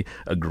 Increasingly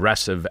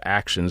aggressive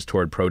actions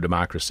toward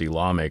pro-democracy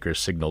lawmakers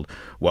signaled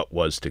what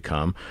was to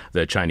come.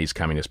 The Chinese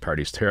Communist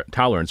Party's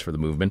tolerance for the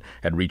movement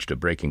had reached a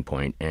breaking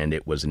point, and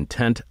it was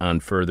intent on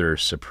further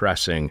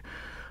suppressing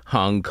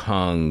Hong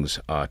Kong's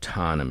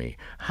autonomy.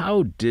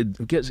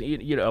 Because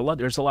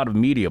there's a lot of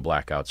media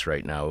blackouts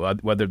right now,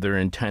 whether they're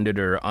intended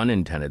or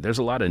unintended. There's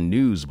a lot of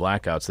news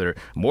blackouts that are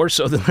more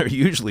so than there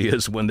usually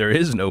is when there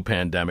is no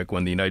pandemic,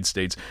 when the United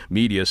States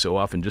media so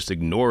often just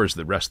ignores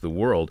the rest of the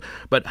world.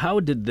 But how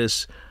did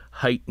this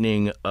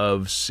heightening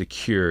of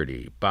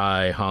security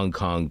by Hong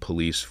Kong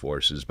police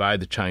forces, by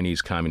the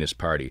Chinese Communist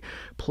Party,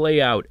 play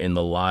out in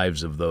the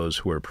lives of those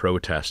who were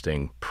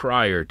protesting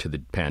prior to the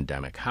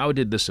pandemic? How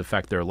did this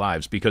affect their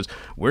lives? Because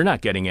we're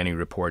not getting any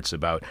reports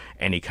about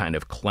any kind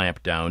of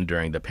clampdown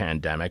during the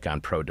pandemic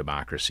on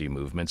pro-democracy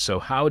movements. So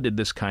how did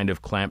this kind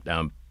of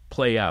clampdown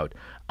play out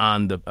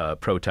on the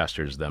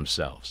protesters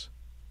themselves?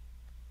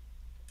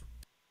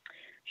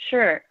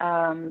 Sure.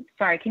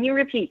 Sorry, can you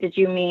repeat? Did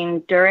you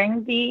mean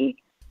during the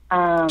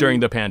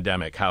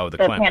pandemic, how the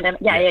pandemic?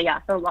 Yeah.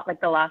 So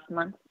like the last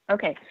month.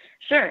 Okay,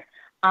 sure.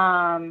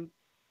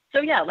 So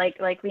yeah,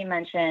 like we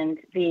mentioned,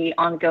 the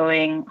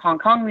ongoing Hong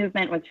Kong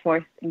movement was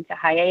forced into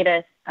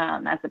hiatus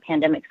as the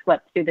pandemic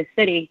swept through the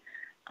city.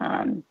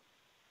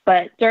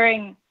 But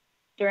during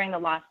the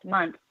last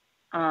month,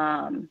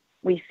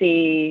 we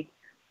see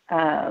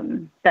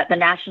that the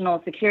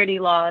national security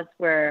laws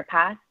were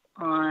passed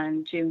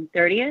on June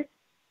 30th,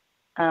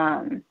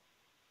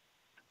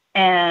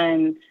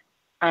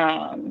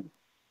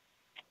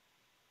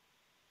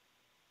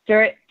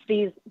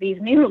 these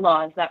new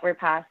laws that were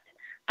passed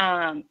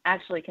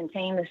actually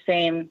contain the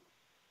same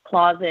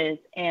clauses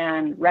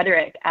and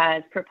rhetoric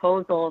as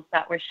proposals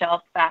that were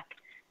shelved back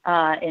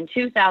in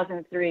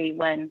 2003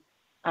 when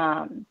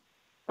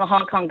the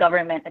Hong Kong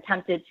government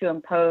attempted to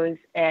impose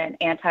an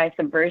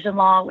anti-subversion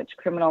law which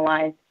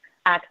criminalized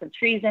acts of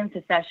treason,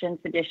 secession,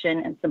 sedition,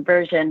 and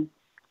subversion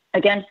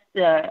against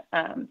the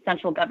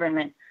central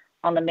government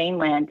on the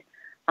mainland.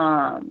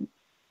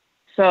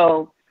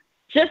 So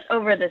just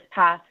over this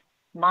past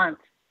month,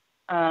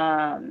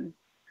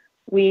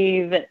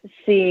 we've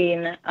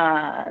seen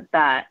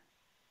that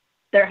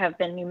there have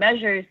been new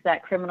measures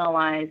that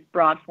criminalize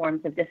broad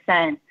forms of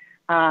dissent.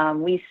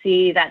 We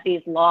see that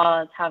these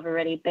laws have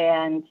already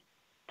banned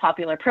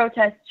popular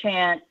protest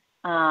chants,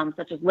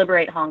 such as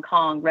Liberate Hong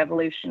Kong,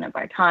 Revolution of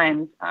Our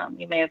Times.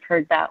 You may have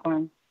heard that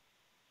one,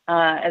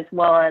 as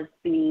well as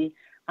the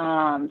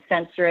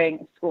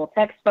censoring school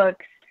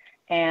textbooks.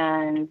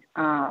 And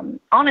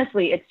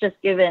honestly, it's just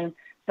given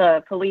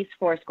the police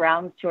force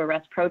grounds to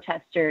arrest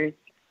protesters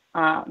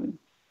on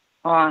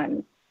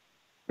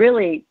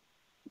really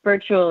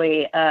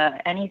virtually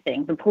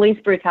anything. The police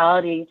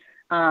brutality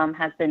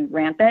has been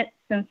rampant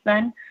since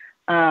then.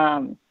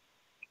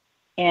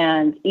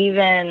 And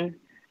even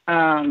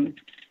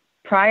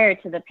prior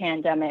to the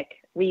pandemic,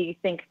 we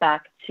think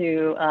back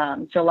to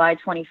July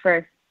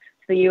 21st,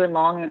 the Yuen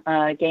Long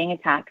gang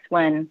attacks,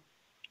 when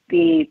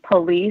the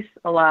police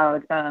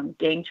allowed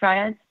gang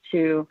triads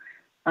to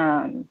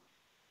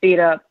beat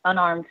up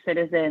unarmed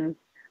citizens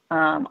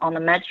on the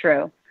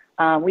metro.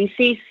 We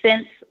see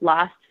since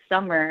last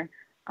summer,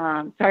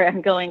 sorry,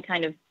 I'm going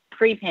kind of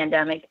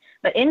pre-pandemic,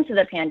 but into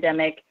the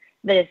pandemic,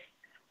 this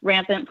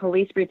rampant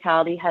police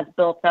brutality has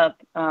built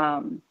up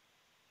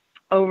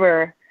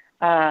over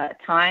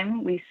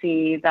time. We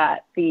see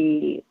that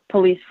the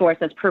police force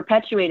has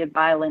perpetuated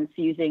violence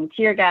using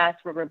tear gas,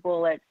 rubber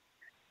bullets,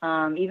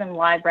 even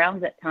live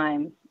rounds at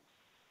times,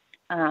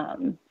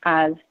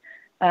 as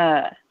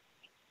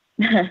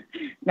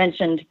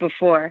mentioned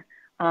before.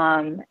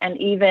 And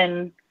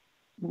even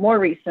more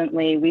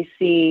recently, we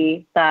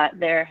see that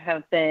there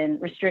have been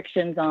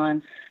restrictions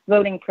on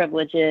voting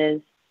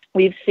privileges.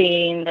 We've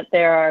seen that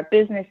there are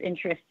business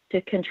interests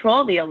to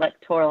control the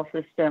electoral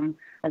system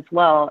as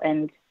well.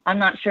 And I'm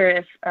not sure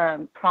if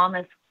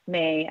Promise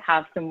may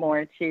have some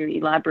more to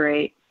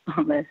elaborate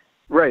on this.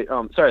 Right.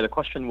 Sorry, the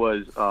question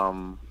was,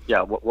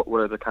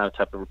 what are the kind of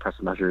type of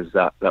repressive measures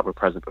that were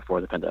present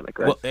before the pandemic,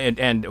 right? Well,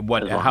 and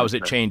how has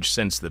it changed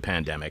since the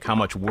pandemic? How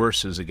much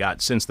worse has it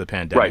got since the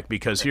pandemic? Right.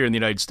 Because here in the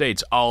United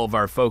States, all of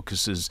our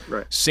focus is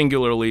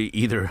singularly,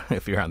 either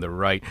if you're on the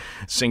right,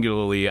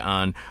 singularly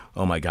on,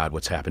 oh my God,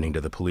 what's happening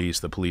to the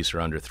police are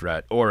under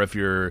threat. Or if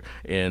you're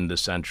in the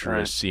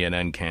centrist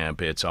CNN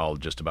camp, it's all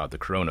just about the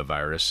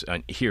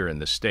coronavirus here in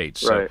the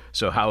States.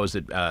 So how is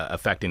it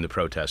affecting the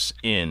protests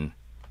in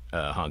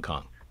Hong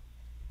Kong?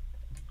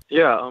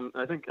 Yeah,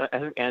 I think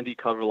Andy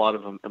covered a lot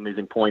of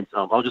amazing points.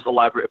 I'll just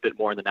elaborate a bit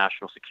more on the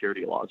national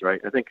security laws,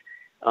 right? I think,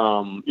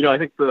 I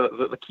think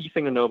the key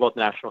thing to know about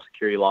the national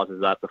security laws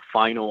is that the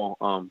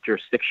final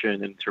jurisdiction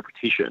and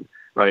interpretation,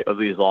 right, of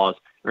these laws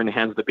are in the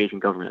hands of the Beijing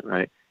government,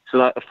 right? So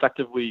that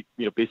effectively,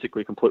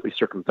 basically completely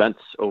circumvents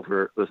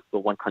over the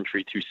one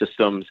country, two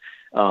systems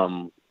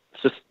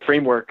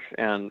framework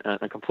and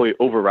completely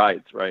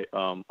overrides, right,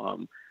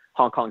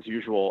 Hong Kong's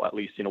usual, at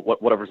least,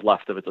 whatever's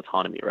left of its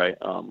autonomy, right,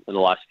 in the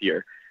last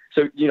year.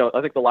 So,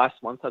 I think the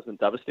last month has been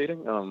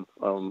devastating. I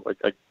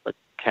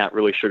can't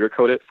really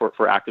sugarcoat it for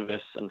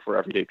activists and for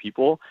everyday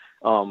people.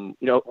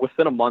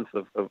 Within a month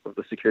of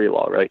the security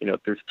law, right,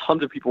 there's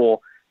tons of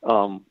people,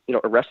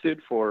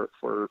 arrested for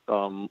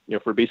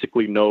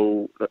basically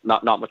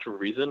not much of a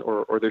reason,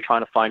 or they're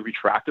trying to find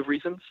retroactive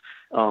reasons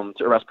to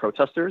arrest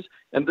protesters.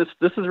 And this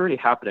is already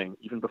happening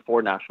even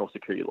before national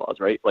security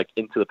laws, right? Like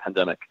into the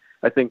pandemic.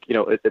 I think,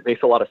 it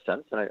makes a lot of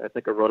sense. And I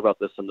think I wrote about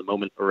this in The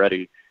Moment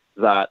already,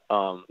 that,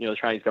 the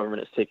Chinese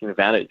government is taking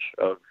advantage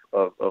of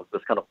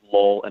this kind of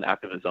lull in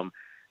activism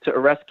to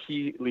arrest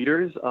key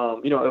leaders.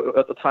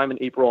 At the time in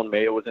April and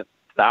May, it wasn't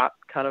that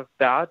kind of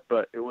bad,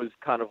 but it was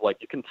kind of like,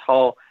 you can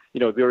tell, they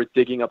were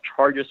digging up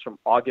charges from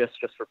August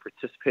just for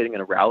participating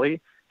in a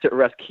rally to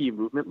arrest key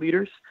movement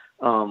leaders.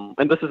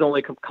 And this is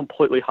only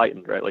completely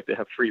heightened, right? Like they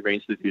have free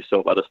reins to do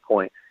so by this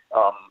point,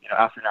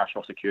 after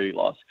national security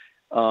laws.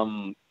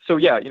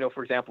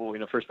 For example,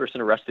 first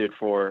person arrested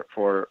for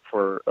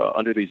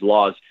under these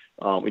laws,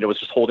 was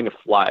just holding a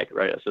flag,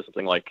 right? It says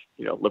something like,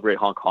 liberate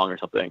Hong Kong or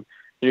something.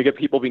 You get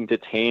people being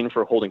detained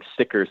for holding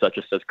stickers that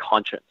just says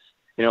conscience.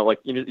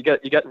 You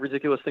get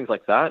ridiculous things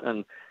like that.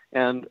 And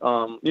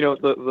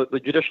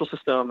the judicial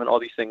system and all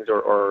these things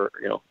are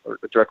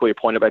directly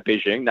appointed by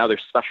Beijing. Now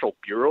there's special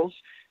bureaus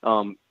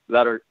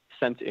that are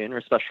sent in,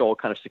 or special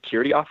kind of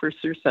security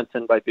officers sent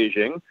in by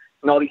Beijing.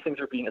 And all these things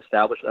are being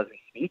established as we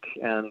speak.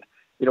 And,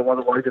 one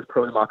of the largest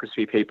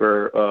pro-democracy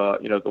paper,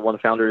 one of the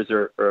founders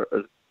are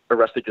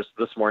arrested just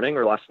this morning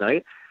or last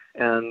night.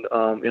 And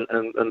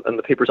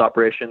the paper's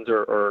operations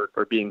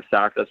are being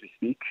sacked as we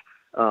speak.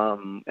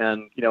 And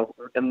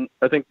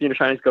I think the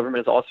Chinese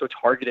government is also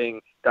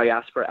targeting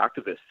diaspora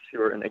activists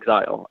who are in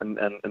exile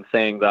and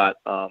saying that,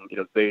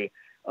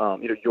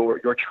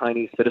 your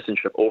Chinese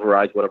citizenship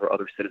overrides whatever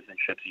other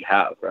citizenships you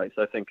have, right?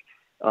 So I think,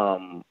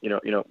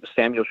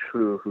 Samuel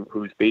Chu,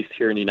 who's based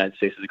here in the United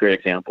States, is a great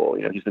example.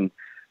 He's been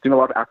doing a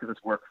lot of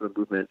activist work for the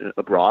movement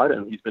abroad,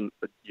 and he's been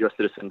a U.S.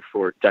 citizen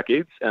for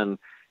decades. And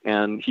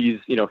he's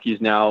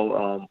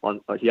now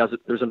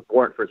there's a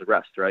warrant for his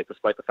arrest, right?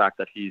 Despite the fact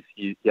that he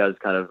has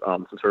kind of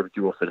some sort of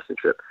dual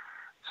citizenship.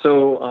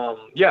 So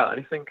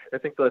I think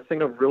the thing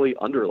to really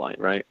underline,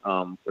 right,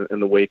 in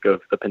the wake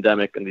of the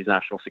pandemic and these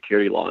national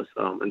security laws,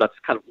 and that's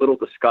kind of little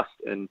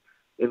discussed in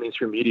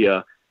mainstream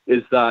media,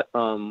 is that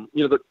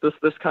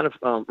this kind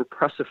of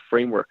repressive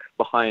framework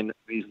behind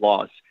these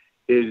laws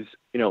is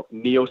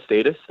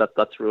neo-status.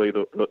 That's really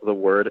the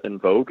word in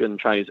vogue in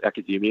Chinese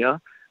academia.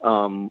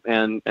 And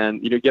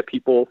get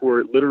people who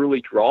are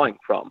literally drawing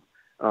from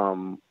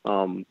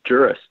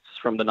jurists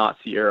from the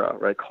Nazi era,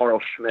 right? Carl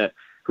Schmitt,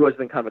 who has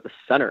been kind of at the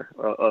center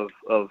of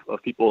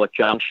people like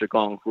Jiang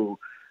Shigong, who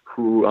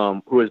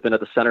who has been at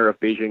the center of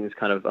Beijing's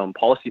kind of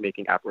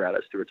policymaking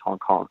apparatus towards Hong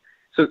Kong.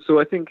 So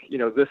I think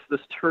this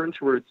turn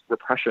towards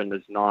repression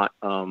is not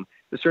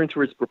this turn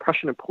towards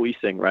repression and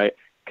policing, right,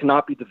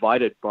 cannot be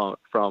divided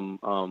from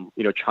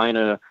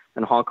China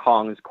and Hong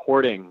Kong's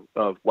courting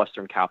of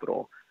Western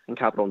capital and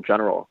capital in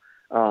general.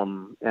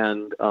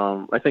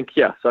 I think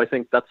so I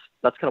think that's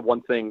kind of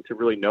one thing to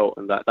really note,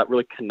 and that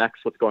really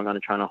connects what's going on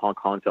in China and Hong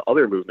Kong to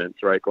other movements,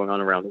 right, going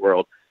on around the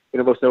world.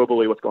 Most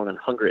notably what's going on in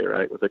Hungary,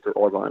 right, with Viktor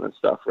Orban and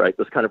stuff, right?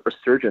 This kind of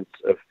resurgence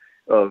of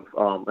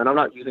and I'm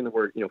not using the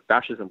word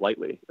fascism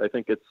lightly. I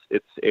think it's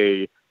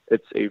a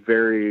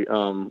very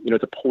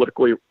it's a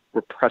politically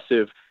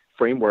repressive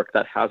framework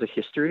that has a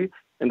history,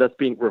 and that's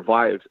being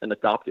revived and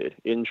adopted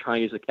in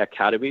Chinese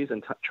academies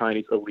and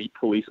Chinese elite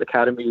police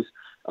academies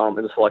in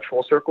the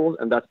selectional circles,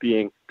 and that's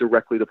being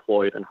directly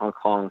deployed in Hong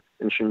Kong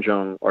and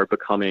Xinjiang are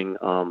becoming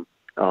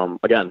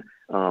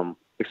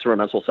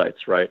experimental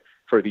sites, right,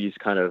 for these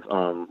kind of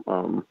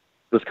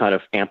this kind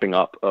of amping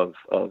up of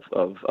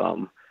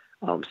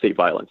state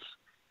violence.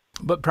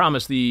 But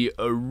Promise, the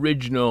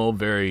original,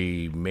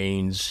 very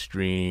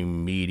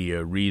mainstream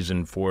media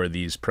reason for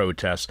these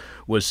protests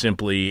was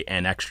simply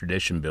an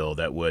extradition bill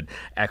that would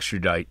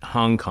extradite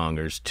Hong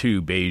Kongers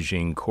to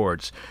Beijing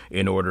courts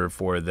in order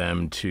for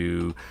them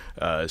to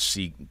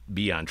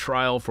be on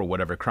trial for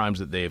whatever crimes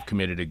that they have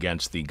committed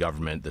against the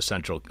government, the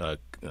Central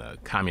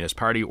Communist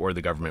Party, or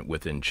the government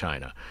within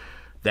China.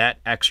 That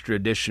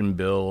extradition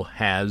bill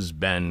has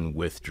been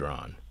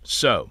withdrawn.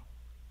 So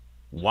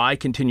why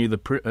continue the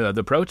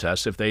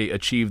protests if they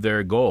achieve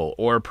their goal?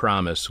 Or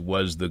Promise,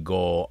 was the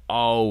goal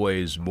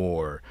always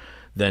more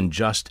than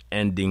just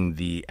ending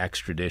the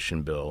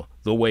extradition bill,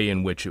 the way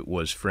in which it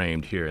was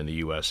framed here in the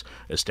U.S.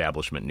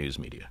 establishment news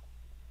media?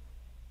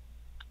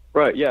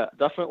 Right. Yeah.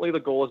 Definitely, the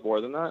goal is more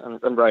than that.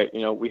 And right.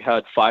 We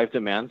had 5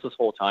 demands this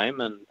whole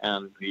time, and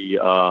the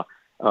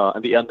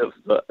end of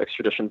the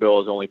extradition bill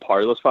is only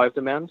part of those 5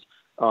 demands.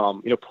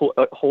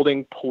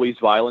 Holding police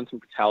violence and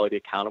brutality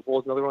accountable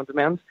is another one of the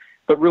demands.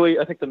 But really,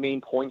 I think the main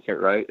point here,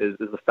 right, is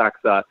the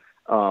fact that,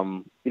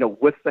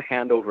 with the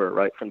handover,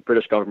 right, from the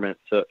British government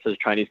to the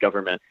Chinese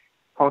government,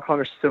 Hong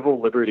Kongers' civil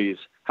liberties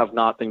have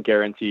not been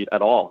guaranteed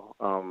at all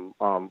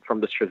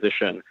from this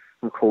transition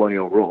from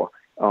colonial rule.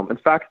 In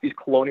fact, these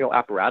colonial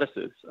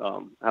apparatuses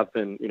have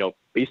been,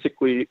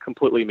 basically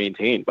completely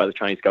maintained by the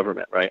Chinese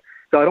government, right?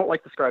 So I don't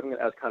like describing it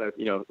as kind of,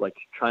 like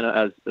China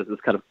as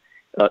this kind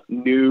of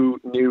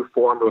new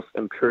form of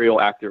imperial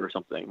actor or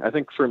something. I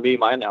think for me,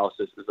 my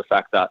analysis is the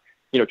fact that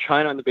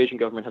China and the Beijing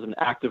government has been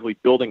actively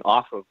building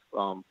off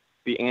of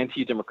the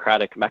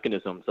anti-democratic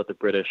mechanisms that the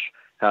British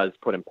has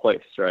put in place,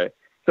 right?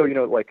 So,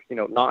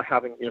 not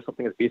having,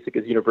 something as basic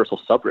as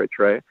universal suffrage,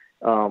 right?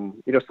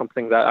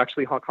 Something that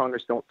actually Hong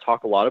Kongers don't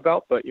talk a lot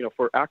about, but,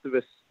 for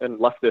activists and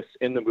leftists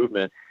in the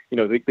movement,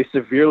 they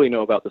severely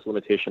know about this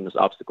limitation, this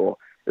obstacle,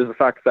 is the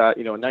fact that,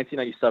 in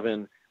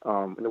 1997,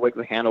 in the wake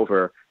of the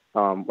handover,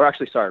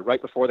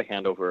 right before the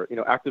handover,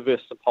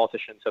 activists and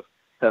politicians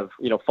have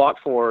fought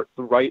for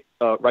the right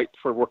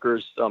for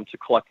workers to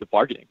collective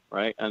bargaining,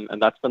 right?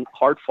 And that's been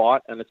hard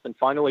fought, and it's been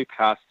finally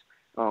passed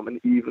on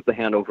the eve of the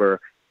handover.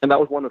 And that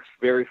was one of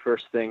the very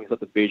first things that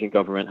the Beijing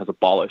government has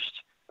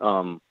abolished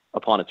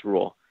upon its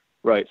rule,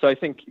 right? So I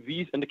think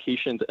these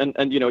indications,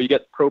 and you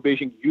get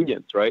pro-Beijing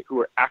unions, right, who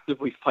are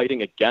actively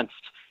fighting against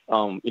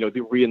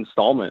the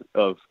reinstallment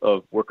of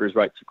workers'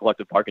 right to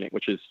collective bargaining,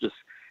 which is just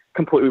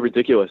completely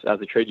ridiculous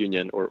as a trade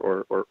union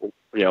or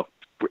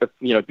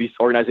these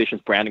organizations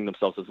branding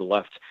themselves as the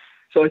left.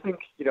 So I think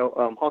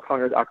Hong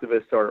Kongers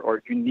activists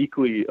are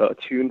uniquely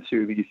attuned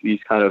to these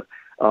kind of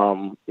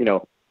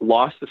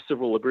loss of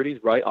civil liberties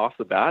right off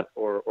the bat,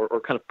 or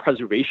kind of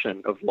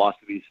preservation of loss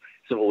of these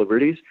civil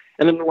liberties.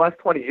 And in the last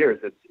 20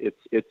 years,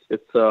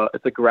 it's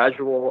a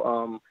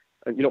gradual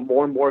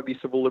more and more of these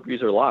civil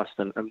liberties are lost,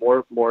 and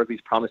more of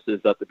these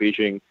promises that the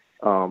Beijing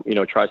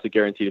tries to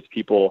guarantee its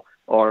people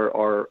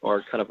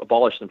are kind of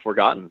abolished and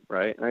forgotten,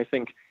 right? And I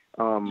think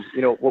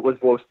what was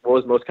most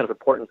kind of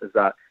important is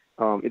that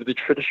the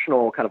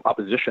traditional kind of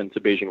opposition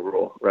to Beijing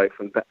rule, right,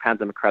 from the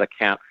pan-democratic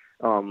camp,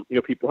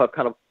 people have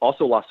kind of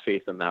also lost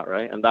faith in that,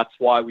 right? And that's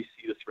why we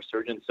see this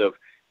resurgence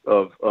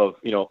of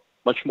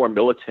much more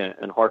militant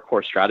and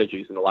hardcore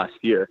strategies in the last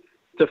year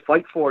to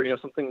fight for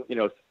something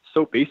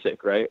so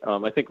basic, right?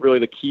 I think really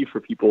the key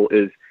for people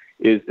is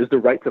the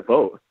right to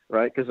vote,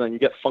 right? Because then you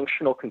get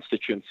functional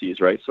constituencies,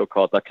 right,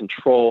 so-called, that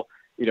control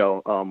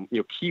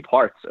key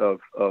parts of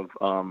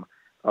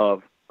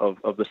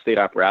the state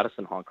apparatus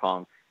in Hong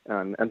Kong,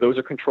 and those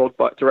are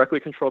directly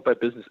controlled by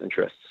business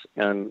interests,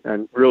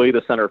 and really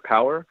the center of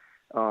power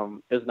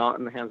is not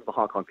in the hands of the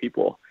Hong Kong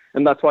people.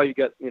 And that's why you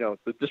get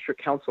the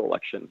district council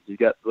elections, you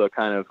get the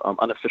kind of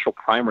unofficial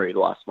primary the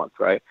last month,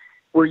 right,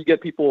 where you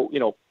get people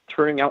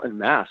turning out en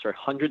masse, or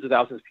hundreds of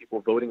thousands of people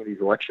voting in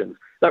these elections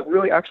that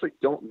really actually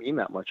don't mean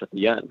that much at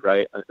the end,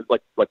 right?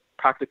 Like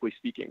practically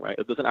speaking, right?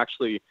 It doesn't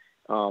actually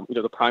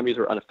the primaries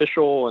are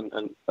unofficial,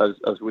 and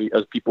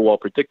as people well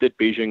predicted,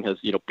 Beijing has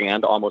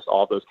banned almost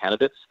all of those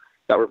candidates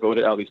that were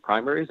voted out of these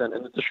primaries. And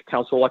in the district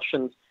council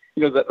elections,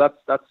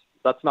 that's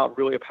that's not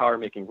really a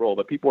power-making role,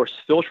 but people are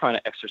still trying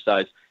to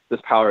exercise this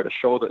power to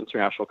show the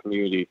international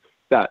community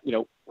that,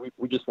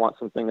 we just want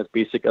something as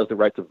basic as the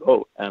right to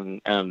vote.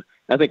 And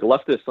I think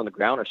leftists on the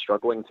ground are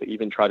struggling to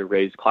even try to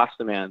raise class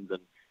demands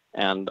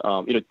and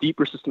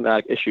deeper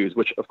systematic issues,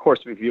 which of course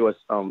we view as,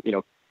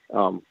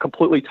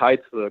 completely tied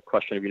to the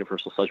question of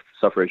universal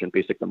suffrage and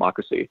basic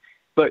democracy.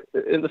 But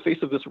in the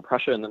face of this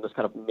repression and this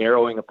kind of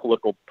narrowing of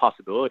political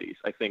possibilities,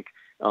 I think,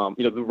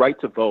 the right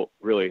to vote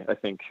really, I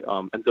think,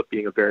 ends up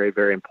being a very,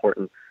 very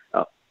important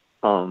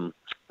kind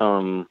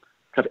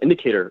of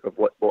indicator of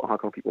what Hong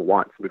Kong people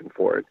want moving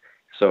forward.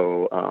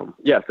 So,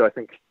 so I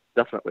think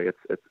definitely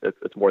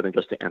it's more than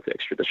just an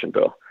anti-extradition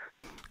bill.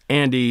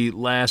 Andy,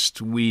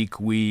 last week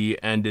we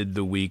ended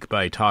the week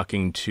by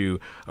talking to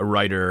a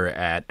writer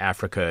at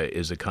Africa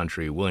is a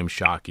Country, William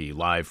Shockey,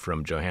 live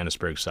from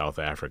Johannesburg, South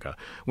Africa.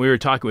 When we were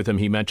talking with him,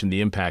 he mentioned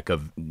the impact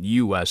of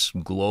U.S.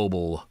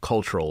 global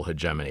cultural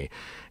hegemony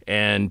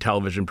and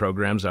television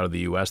programs out of the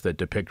U.S. that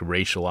depict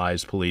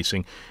racialized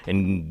policing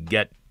and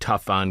get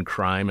tough on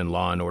crime and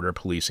law and order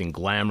policing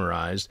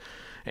glamorized,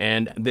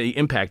 and the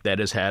impact that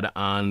has had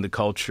on the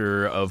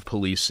culture of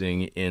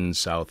policing in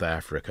South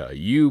Africa.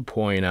 You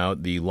point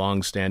out the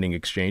long-standing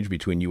exchange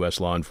between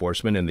U.S. law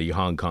enforcement and the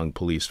Hong Kong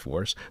police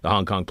force. The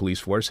Hong Kong police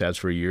force has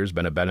for years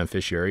been a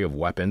beneficiary of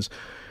weapons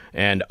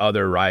and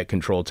other riot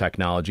control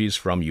technologies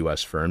from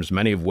U.S. firms,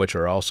 many of which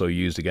are also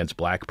used against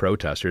black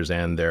protesters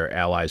and their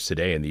allies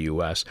today in the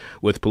U.S.,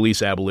 with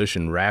police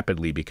abolition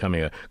rapidly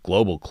becoming a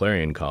global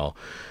clarion call.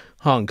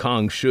 Hong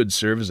Kong should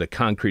serve as a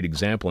concrete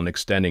example in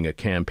extending a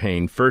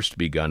campaign first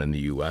begun in the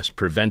U.S.,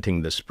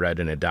 preventing the spread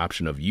and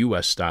adoption of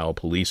U.S.-style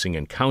policing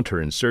and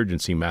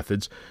counterinsurgency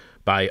methods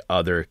by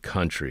other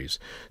countries.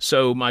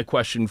 So my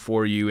question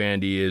for you,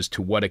 Andy, is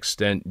to what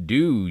extent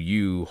do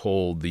you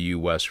hold the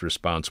U.S.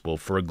 responsible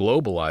for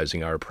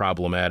globalizing our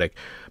problematic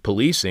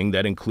policing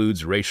that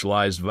includes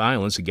racialized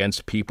violence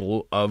against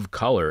people of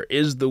color?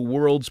 Is the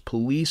world's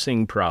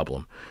policing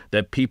problem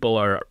that people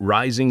are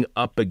rising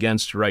up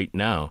against right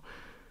now,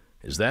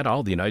 is that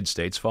all the United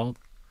States' fault?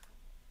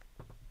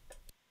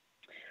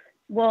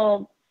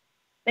 Well,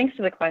 thanks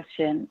for the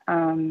question.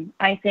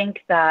 I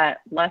think that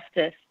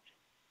leftists,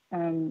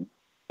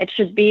 it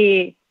should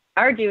be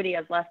our duty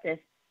as leftists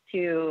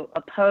to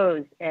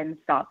oppose and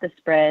stop the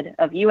spread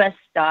of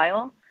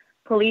U.S.-style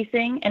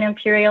policing and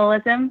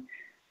imperialism.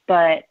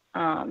 But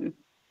I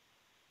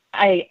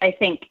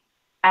think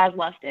as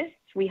leftists,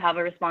 we have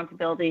a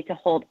responsibility to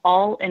hold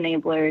all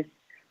enablers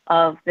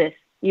of this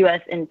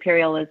U.S.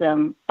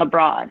 imperialism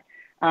abroad,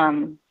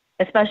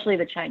 especially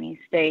the Chinese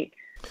state.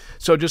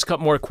 So just a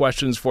couple more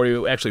questions for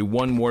you. Actually,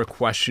 one more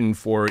question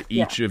for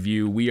each of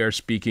you. We are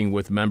speaking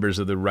with members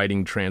of the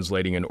Writing,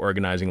 Translating, and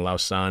Organizing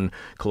Lausanne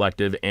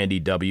Collective, Andy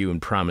W. and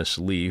Promise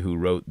Lee, who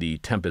wrote the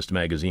Tempest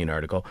magazine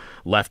article,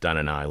 Left on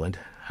an Island,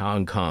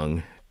 Hong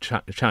Kong,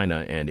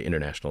 China, and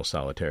International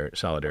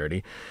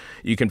Solidarity.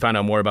 You can find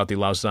out more about the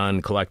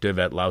Lausanne Collective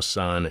at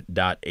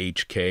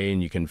lausanne.hk,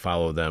 and you can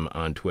follow them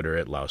on Twitter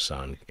at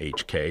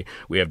lausannehk.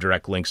 We have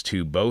direct links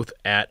to both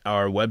at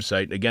our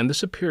website. Again,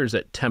 this appears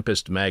at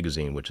Tempest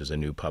Magazine, which is a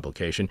new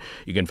publication.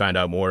 You can find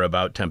out more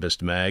about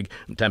Tempest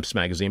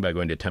Magazine by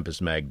going to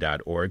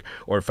tempestmag.org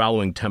or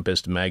following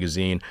Tempest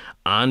Magazine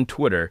on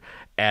Twitter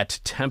at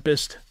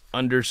Tempest_mag.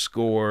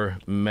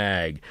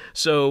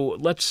 So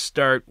let's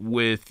start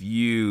with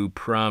you,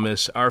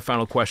 Promise. Our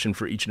final question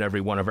for each and every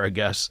one of our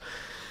guests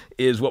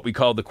is what we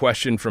call the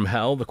question from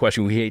hell, the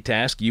question we hate to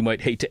ask, you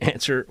might hate to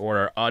answer, or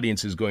our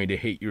audience is going to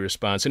hate your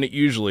response. And it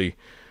usually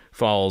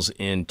falls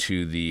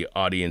into the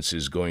audience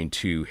is going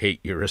to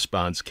hate your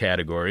response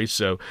category.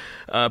 So,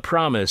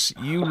 Promise,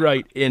 you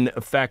write, in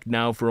effect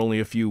now for only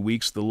a few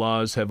weeks, the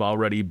laws have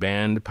already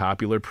banned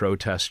popular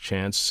protest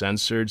chants,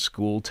 censored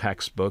school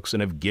textbooks,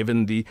 and have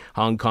given the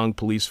Hong Kong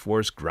police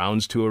force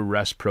grounds to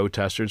arrest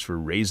protesters for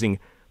raising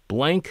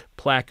blank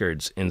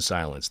placards in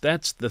silence.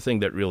 That's the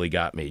thing that really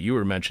got me. You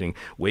were mentioning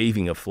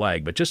waving a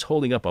flag, but just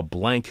holding up a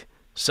blank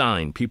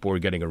sign, people were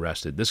getting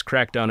arrested. This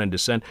crackdown on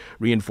dissent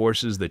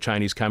reinforces the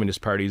Chinese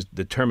Communist Party's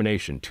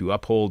determination to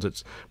uphold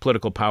its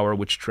political power,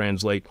 which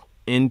translate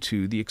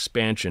into the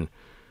expansion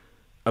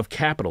of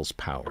capital's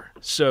power.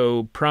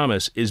 So,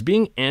 Promise, is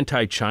being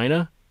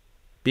anti-China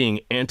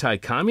being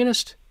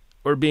anti-communist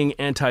or being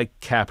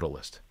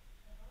anti-capitalist?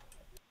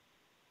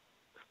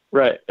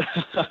 Right.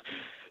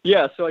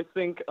 Yeah. So I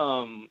think,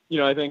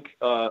 I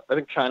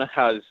think China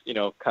has,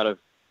 kind of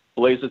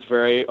blazed its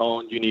very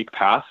own unique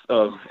path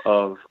of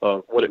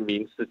what it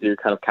means to do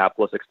kind of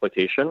capitalist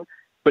exploitation.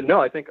 But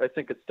no, I think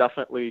it's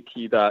definitely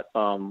key that,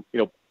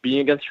 being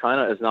against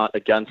China is not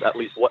against at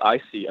least what I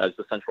see as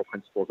the central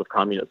principles of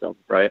communism,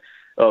 right?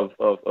 Of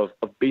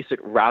basic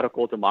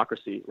radical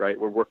democracy, right?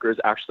 Where workers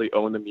actually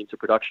own the means of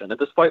production. And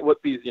despite what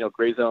these,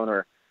 gray zone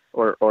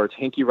or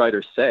tanky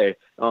writers say,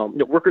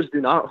 workers do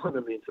not own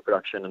the means of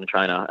production in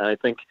China. And I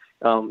think,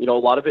 a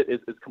lot of it is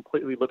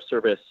completely lip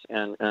service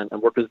and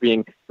workers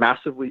being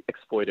massively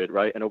exploited,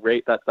 right, in a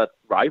rate that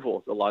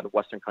rivals a lot of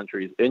Western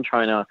countries in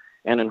China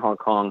and in Hong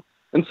Kong.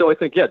 And so I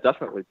think, yeah,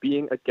 definitely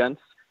being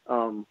against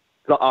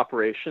the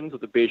operations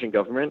of the Beijing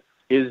government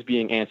is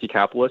being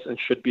anti-capitalist and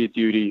should be a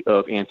duty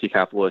of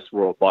anti-capitalists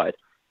worldwide.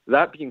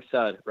 That being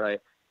said, right,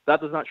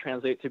 that does not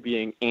translate to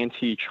being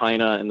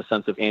anti-China in the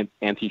sense of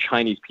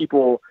anti-Chinese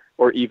people,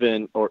 or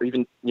even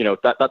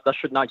that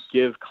should not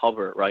give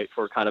cover, right,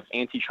 for kind of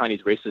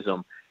anti-Chinese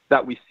racism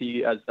that we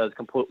see as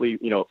completely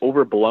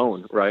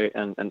overblown, right,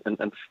 and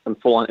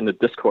full on in the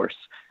discourse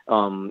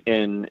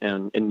in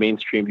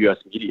mainstream U.S.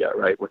 media,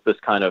 right, with this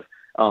kind of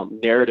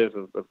narrative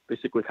of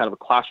basically kind of a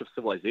clash of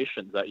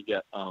civilizations that you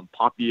get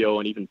Pompeo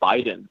and even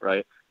Biden,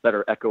 right, that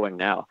are echoing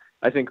now.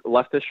 I think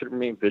leftists should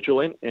remain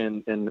vigilant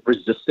in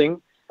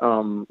resisting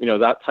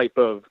that type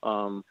of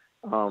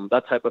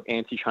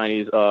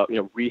anti-Chinese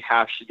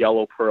rehashed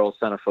yellow pearl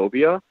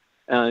xenophobia,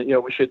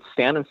 and we should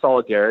stand in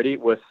solidarity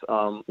with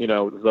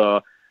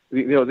the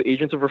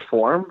agents of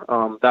reform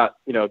that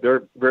there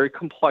are very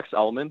complex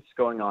elements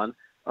going on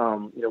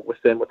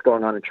within what's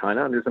going on in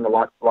China, and there's been a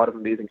lot of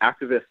amazing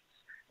activists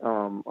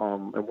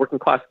and working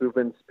class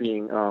movements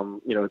being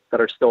that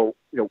are still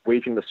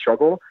waging the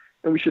struggle,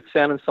 and we should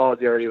stand in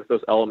solidarity with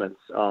those elements.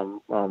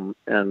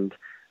 And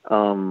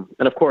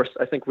of course,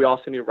 I think we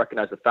also need to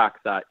recognize the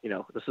fact that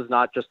this is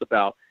not just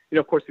about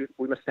of course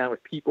we must stand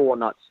with people and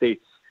not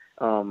states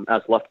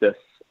as leftists.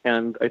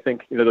 And I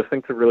think the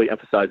thing to really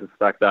emphasize is the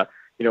fact that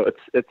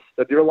it's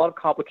there are a lot of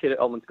complicated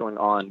elements going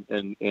on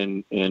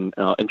in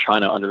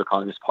China under the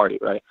Communist Party,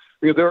 right?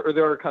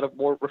 There are kind of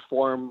more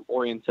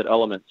reform-oriented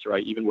elements,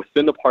 right? Even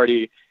within the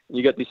party, and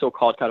you get these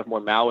so-called kind of more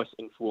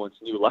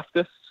Maoist-influenced new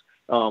leftists,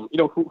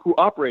 who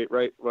operate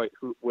right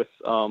with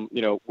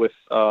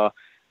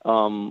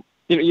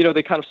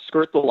they kind of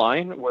skirt the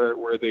line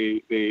where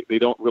they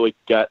don't really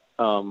get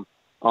on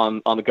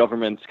the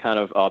government's kind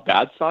of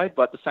bad side,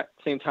 but at the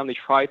same time they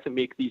try to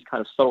make these kind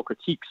of subtle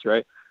critiques,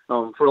 right?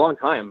 For a long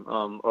time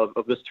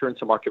of this turn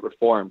to market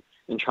reform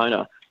in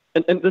China.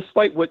 And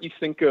despite what you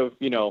think of,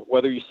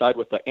 whether you side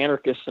with the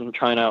anarchists in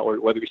China or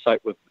whether you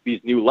side with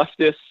these new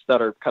leftists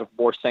that are kind of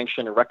more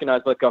sanctioned and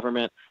recognized by the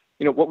government,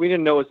 what we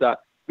didn't know is that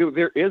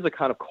there is a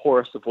kind of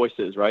chorus of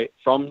voices, right,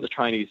 from the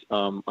Chinese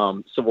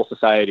civil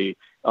society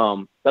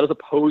that is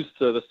opposed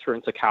to this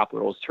turn to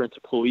capital, this turn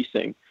to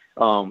policing,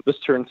 this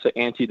turn to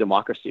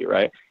anti-democracy,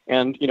 right?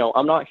 And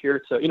I'm not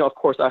here to, of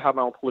course, I have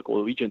my own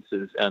political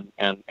allegiances and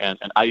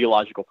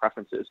ideological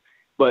preferences,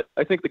 but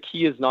I think the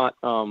key is not,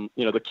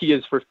 the key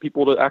is for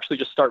people to actually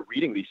just start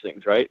reading these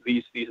things, right?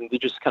 These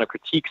indigenous kind of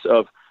critiques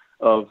of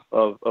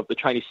the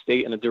Chinese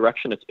state and the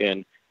direction it's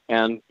in,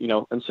 and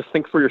and to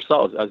think for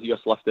yourselves as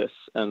U.S. leftists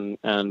and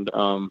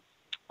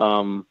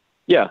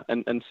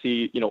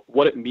see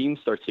what it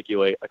means to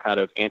articulate a kind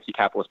of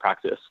anti-capitalist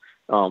practice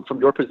from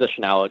your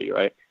positionality,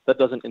 right? That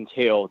doesn't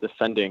entail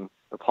defending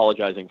or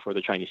apologizing for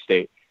the Chinese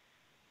state.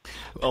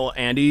 Well,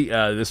 Andy,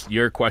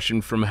 your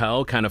question from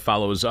hell kind of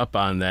follows up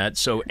on that.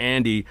 So,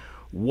 Andy,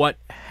 what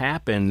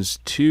happens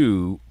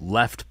to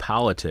left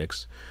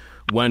politics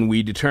when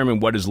we determine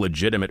what is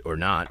legitimate or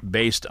not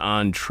based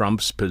on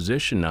Trump's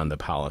position on the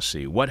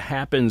policy? What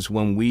happens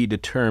when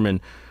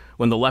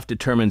the left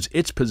determines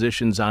its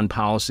positions on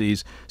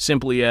policies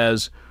simply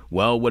as,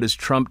 well, what is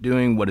Trump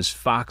doing? What is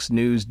Fox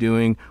News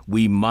doing?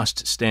 We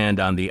must stand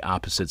on the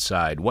opposite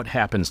side. What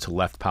happens to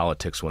left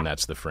politics when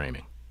that's the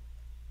framing?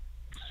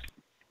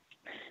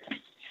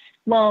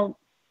 Well,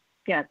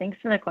 yeah, thanks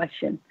for the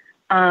question.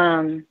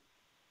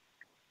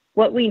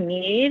 What we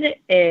need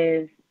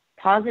is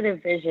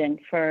positive vision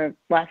for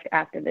left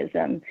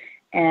activism.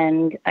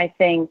 And I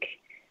think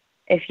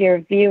if you're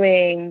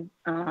viewing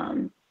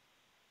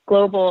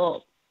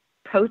global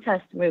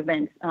protest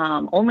movements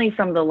only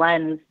from the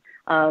lens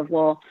of,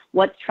 well,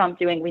 what's Trump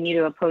doing? We need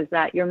to oppose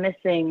that. You're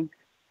missing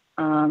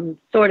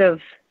sort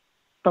of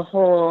the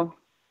whole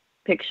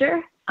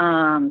picture.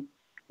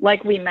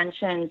 Like we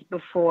mentioned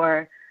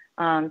before,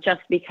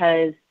 just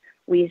because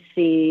we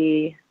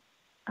see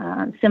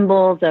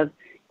symbols of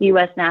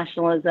U.S.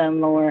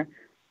 nationalism or,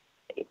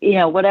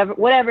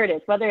 whatever it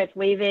is, whether it's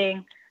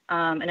waving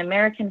an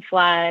American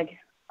flag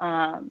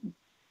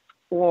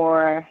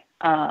or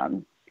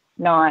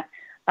not,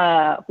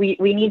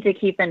 we need to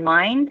keep in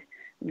mind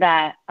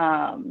that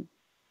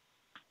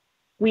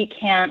we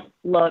can't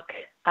look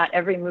at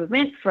every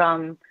movement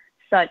from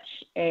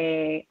such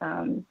a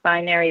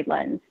binary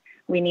lens.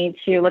 We need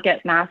to look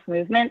at mass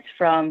movements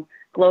from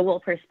global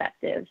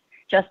perspectives.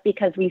 Just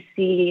because we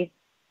see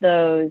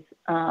those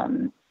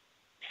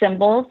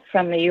symbols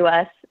from the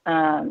U.S.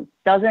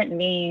 Doesn't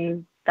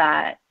mean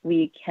that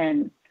we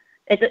can.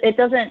 It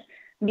doesn't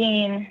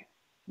mean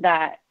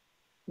that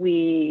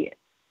we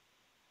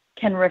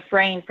can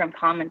refrain from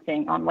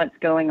commenting on what's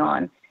going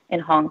on in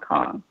Hong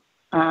Kong.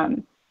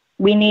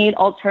 We need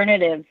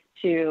alternatives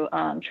to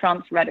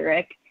Trump's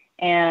rhetoric.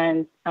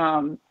 And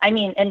in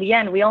the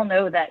end, we all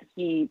know that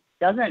he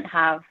doesn't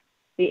have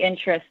the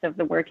interest of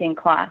the working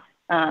class,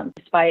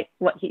 despite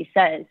what he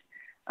says.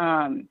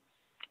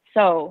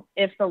 So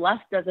if the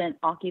left doesn't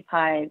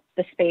occupy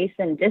the space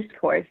and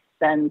discourse,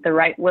 then the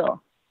right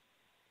will.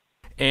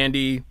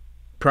 Andy,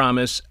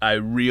 promise, I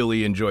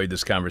really enjoyed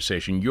this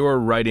conversation. Your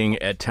writing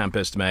at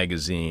Tempest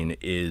Magazine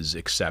is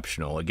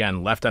exceptional.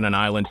 Again, Left on an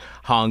Island,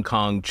 Hong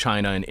Kong,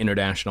 China, and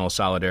International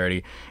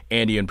Solidarity.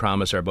 Andy and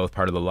Promise are both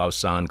part of the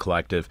Lausanne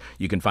Collective.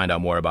 You can find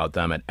out more about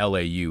them at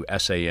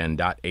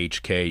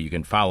lausan.hk. You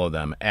can follow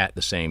them at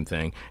the same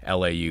thing,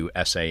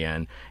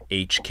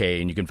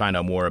 lausan.hk. And you can find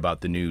out more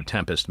about the new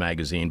Tempest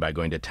Magazine by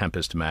going to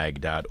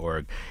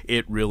tempestmag.org.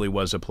 It really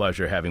was a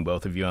pleasure having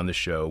both of you on the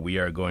show. We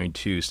are going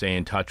to stay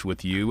in touch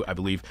with you. I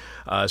believe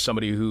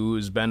somebody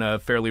who's been a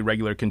fairly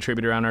regular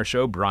contributor on our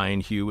show,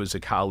 Brian Hugh, is a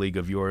colleague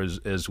of yours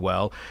as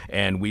well.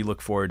 And we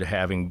look forward to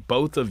having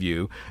both of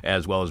you,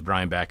 as well as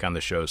Brian, back on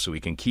the show so we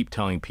can keep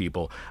telling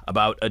people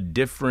about a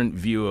different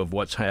view of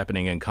what's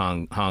happening in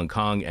Hong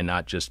Kong and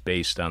not just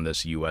based on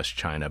this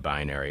U.S.-China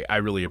binary. I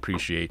really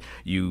appreciate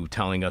you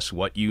telling us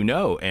what you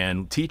know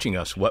and teaching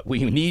us what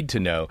we need to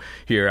know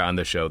here on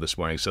the show this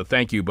morning. So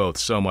thank you both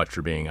so much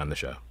for being on the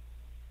show.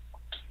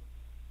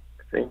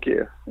 Thank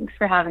you. Thanks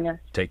for having us.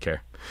 Take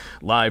care.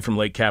 Live from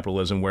Late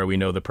Capitalism, where we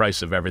know the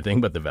price of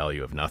everything but the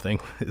value of nothing.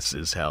 This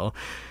is hell.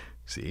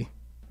 See?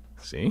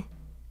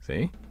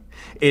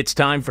 It's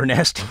time for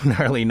nasty,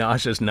 gnarly,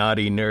 nauseous,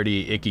 naughty,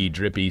 nerdy, icky,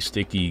 drippy,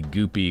 sticky,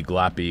 goopy,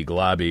 gloppy,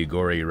 globby,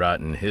 gory,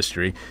 rotten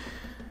history.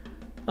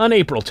 On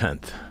April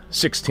 10th,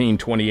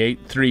 1628,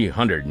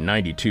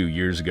 392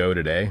 years ago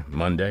today,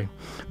 Monday,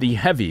 the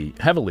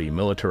heavily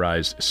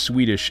militarized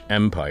Swedish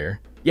Empire,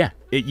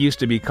 it used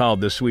to be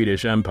called the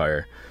Swedish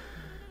Empire,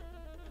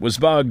 was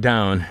bogged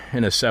down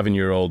in a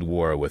 7-year-old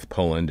war with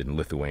Poland and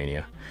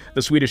Lithuania.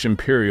 The Swedish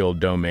imperial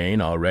domain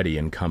already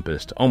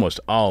encompassed almost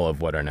all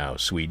of what are now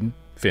Sweden,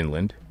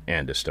 Finland,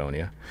 and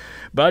Estonia.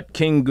 But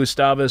King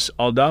Gustavus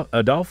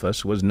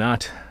Adolphus was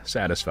not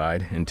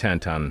satisfied,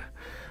 intent on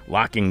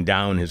locking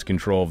down his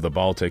control of the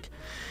Baltic.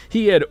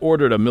 He had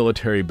ordered a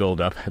military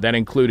buildup that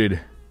included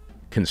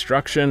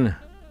construction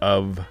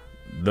of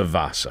the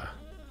Vasa,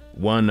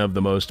 one of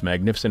the most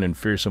magnificent and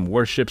fearsome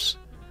warships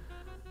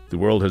the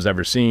world has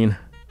ever seen.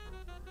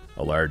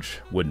 A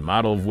large wooden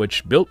model of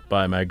which, built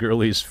by my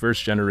girlie's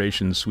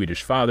first-generation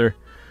Swedish father,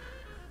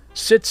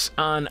 sits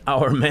on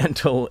our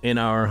mantle in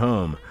our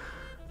home.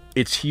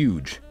 It's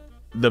huge.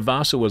 The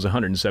Vasa was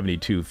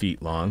 172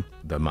 feet long.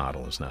 The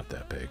model is not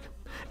that big.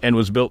 And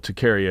was built to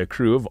carry a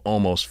crew of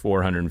almost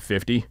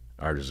 450.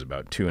 Ours is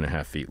about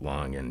 2.5 feet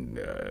long, and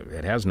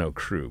it has no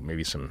crew.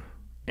 Maybe some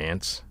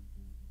ants.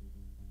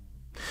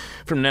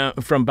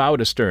 From bow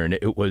to stern,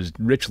 it was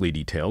richly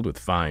detailed with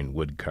fine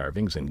wood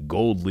carvings and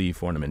gold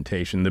leaf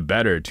ornamentation, the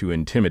better to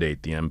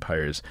intimidate the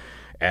Empire's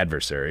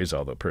adversaries,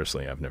 although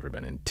personally I've never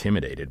been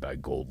intimidated by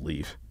gold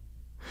leaf.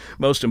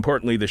 Most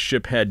importantly, the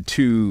ship had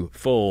 2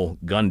 full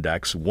gun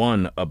decks,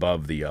 one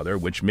above the other,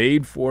 which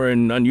made for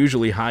an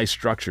unusually high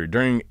structure.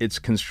 During its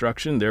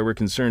construction, there were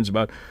concerns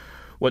about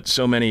what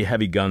so many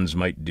heavy guns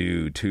might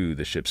do to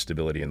the ship's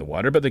stability in the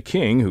water, but the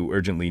king, who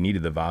urgently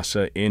needed the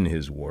Vasa in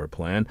his war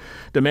plan,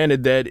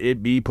 demanded that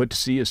it be put to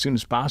sea as soon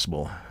as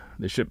possible.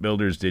 The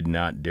shipbuilders did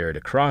not dare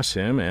to cross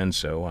him, and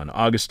so on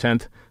August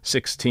 10th,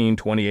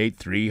 1628,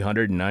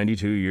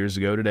 392 years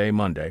ago today,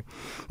 Monday,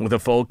 with a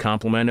full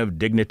complement of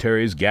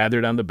dignitaries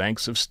gathered on the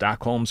banks of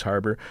Stockholm's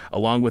harbor,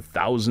 along with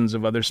thousands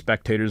of other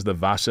spectators, the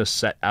Vasa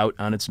set out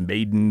on its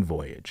maiden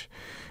voyage.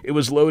 It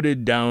was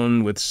loaded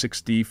down with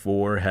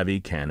 64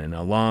 heavy cannon,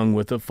 along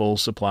with a full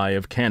supply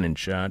of cannon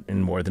shot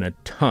and more than a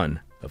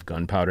ton of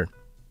gunpowder.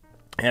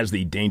 As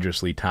the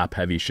dangerously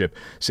top-heavy ship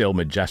sailed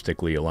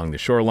majestically along the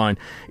shoreline,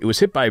 it was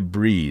hit by a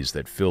breeze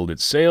that filled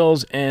its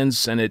sails and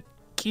sent it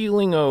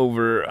keeling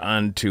over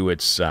onto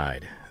its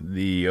side.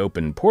 The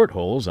open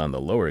portholes on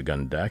the lower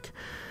gun deck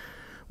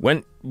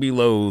went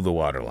below the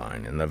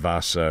waterline, and the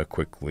Vasa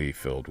quickly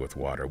filled with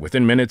water.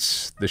 Within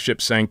minutes, the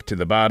ship sank to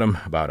the bottom,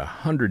 about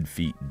 100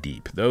 feet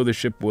deep. Though the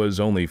ship was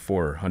only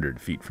 400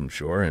 feet from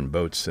shore, and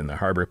boats in the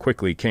harbor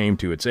quickly came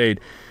to its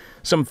aid,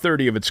 some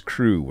 30 of its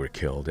crew were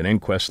killed. An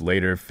inquest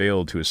later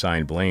failed to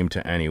assign blame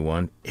to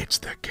anyone, it's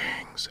the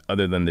king's,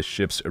 other than the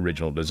ship's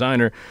original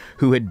designer,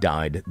 who had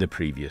died the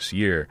previous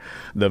year.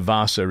 The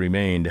Vasa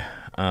remained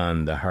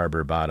on the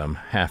harbor bottom,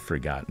 half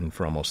forgotten,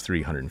 for almost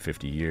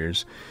 350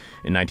 years.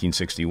 In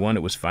 1961,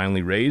 it was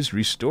finally raised,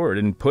 restored,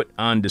 and put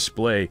on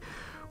display,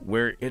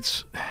 where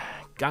it's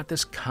got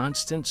this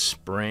constant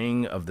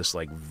spraying of this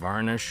like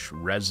varnish,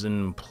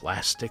 resin,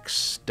 plastic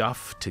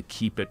stuff to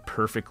keep it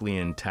perfectly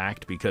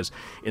intact, because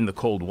in the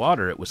cold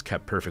water it was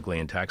kept perfectly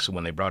intact, so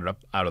when they brought it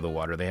up out of the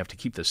water they have to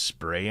keep the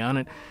spray on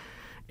it.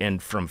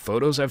 And from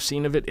photos I've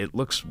seen of it, it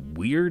looks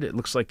weird. It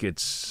looks like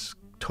it's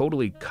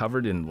totally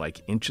covered in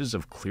like inches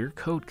of clear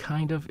coat,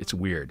 kind of. It's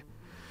weird.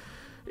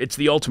 It's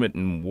the ultimate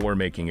in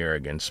war-making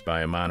arrogance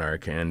by a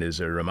monarch, and is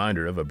a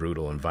reminder of a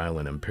brutal and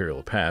violent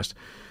imperial past.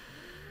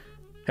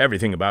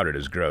 Everything about it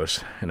is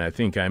gross, and I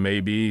think I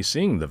may be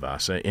seeing the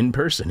Vasa in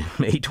person in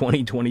May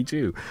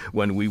 2022,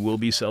 when we will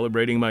be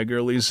celebrating my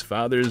girlie's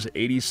father's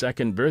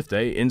 82nd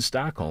birthday in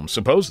Stockholm,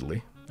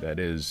 supposedly. That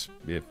is,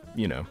 if,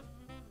 you know,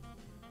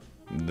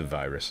 the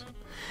virus.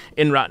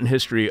 In Rotten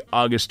History,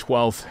 August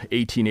 12th,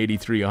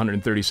 1883,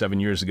 137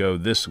 years ago,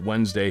 this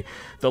Wednesday,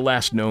 the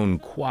last known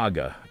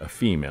quagga, a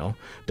female,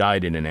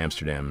 died in an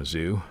Amsterdam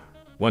zoo.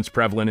 Once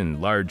prevalent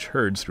in large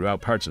herds throughout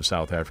parts of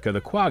South Africa,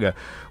 the quagga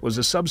was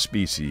a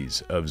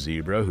subspecies of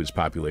zebra whose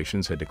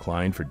populations had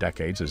declined for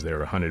decades as they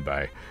were hunted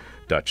by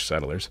Dutch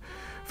settlers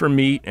for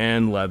meat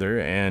and leather,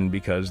 and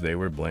because they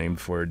were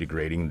blamed for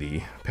degrading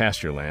the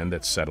pasture land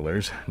that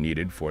settlers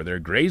needed for their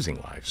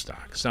grazing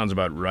livestock. Sounds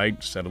about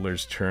right.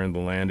 Settlers turned the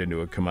land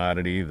into a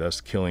commodity,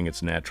 thus killing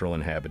its natural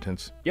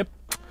inhabitants. Yep.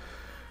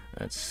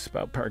 That's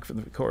about par for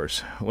the course.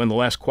 When the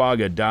last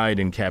quagga died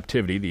in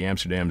captivity, the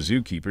Amsterdam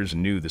zookeepers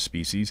knew the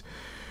species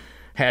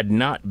had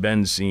not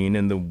been seen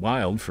in the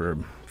wild for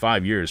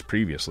 5 years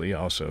previously.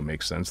 Also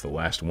makes sense. The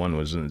last one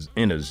was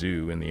in a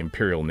zoo in the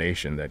imperial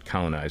nation that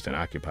colonized and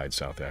occupied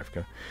South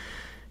Africa.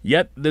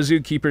 Yet the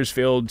zookeepers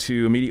failed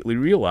to immediately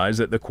realize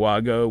that the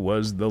quagga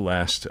was the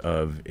last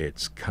of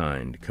its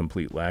kind.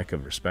 Complete lack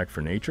of respect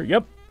for nature.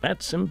 Yep,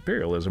 that's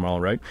imperialism, all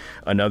right.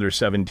 Another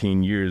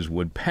 17 years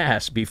would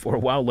pass before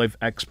wildlife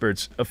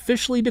experts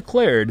officially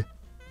declared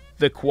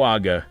the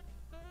quagga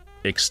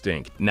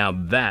extinct. Now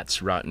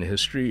that's rotten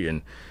history,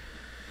 and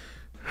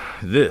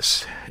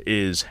this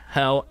is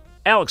hell.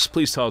 Alex,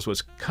 please tell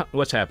us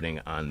what's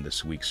happening on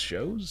this week's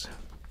shows.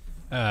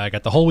 I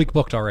got the whole week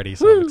booked already,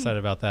 so I'm excited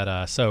about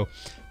that. So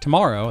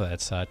tomorrow,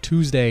 that's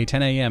Tuesday,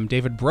 10 a.m.,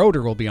 David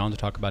Broder will be on to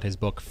talk about his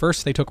book,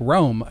 First They Took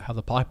Rome, How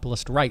the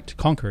Populist Right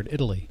Conquered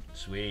Italy.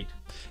 Sweet.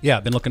 Yeah,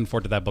 I've been looking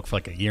forward to that book for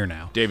like a year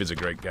now. David's a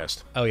great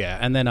guest. Oh, yeah.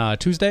 And then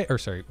Wednesday,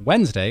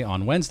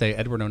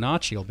 Edward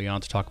Onachi will be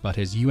on to talk about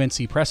his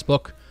UNC Press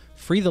book,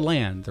 Free the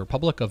Land, the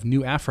Republic of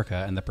New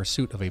Africa and the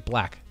Pursuit of a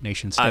Black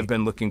Nation State. I've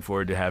been looking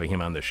forward to having him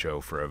on the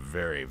show for a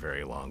very,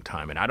 very long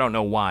time, and I don't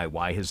know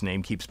why his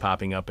name keeps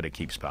popping up, but it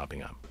keeps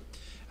popping up.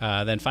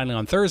 Then finally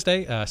on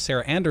Thursday,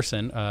 Sarah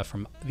Anderson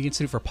from the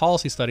Institute for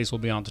Policy Studies will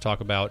be on to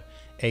talk about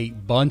a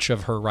bunch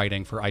of her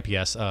writing for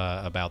IPS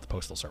about the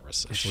Postal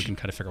Service, so we can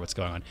kind of figure out what's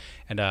going on.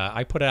 And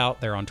I put it out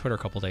there on Twitter a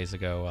couple days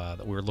ago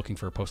that we were looking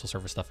for Postal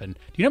Service stuff. And do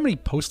you know how many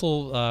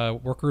postal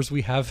workers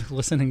we have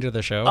listening to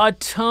the show? A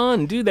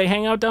ton. Dude, they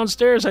hang out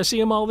downstairs. I see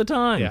them all the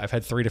time. Yeah, I've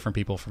had 3 different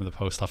people from the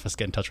post office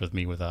get in touch with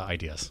me with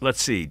ideas.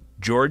 Let's see.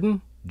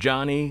 Jordan,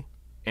 Johnny,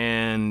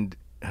 and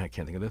I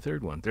can't think of the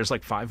third one. There's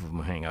like 5 of them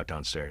who hang out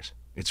downstairs.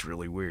 It's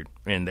really weird.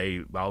 And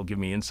they all give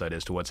me insight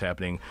as to what's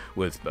happening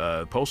with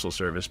Postal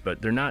Service,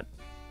 but they're not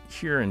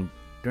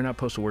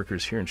postal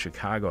workers here in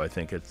Chicago, I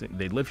think.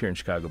 They live here in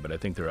Chicago, but I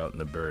think they're out in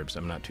the burbs.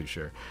 I'm not too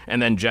sure.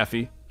 And then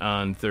Jeffy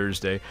on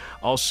Thursday.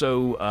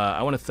 Also,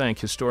 I want to thank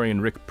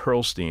historian Rick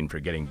Perlstein for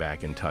getting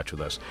back in touch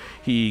with us.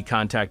 He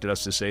contacted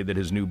us to say that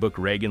his new book,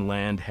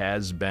 Reaganland,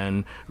 has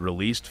been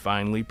released,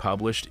 finally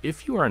published.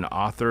 If you are an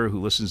author who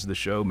listens to the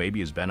show, maybe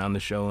has been on the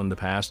show in the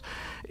past,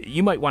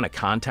 you might want to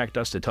contact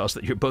us to tell us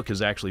that your book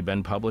has actually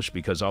been published,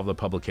 because all the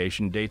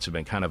publication dates have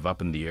been kind of up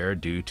in the air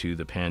due to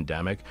the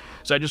pandemic.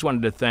 So I just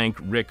wanted to thank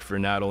Rick for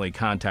not only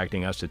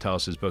contacting us to tell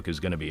us his book is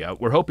going to be out.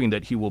 We're hoping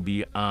that he will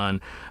be on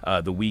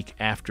the week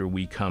after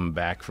we come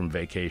back from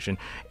vacation,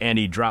 and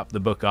he dropped the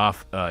book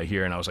off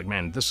here, and I was like,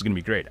 man, this is going to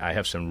be great. I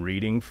have some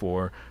reading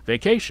for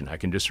vacation. I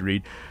can just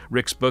read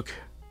Rick's book,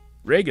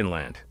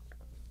 Reaganland.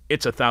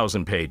 It's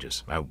 1,000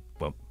 pages. I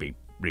won't be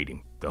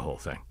reading the whole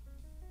thing.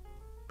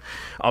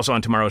 Also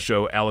on tomorrow's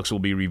show, Alex will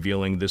be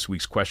revealing this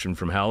week's question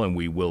from hell, and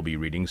we will be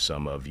reading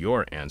some of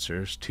your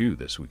answers to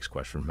this week's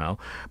question from hell.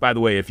 By the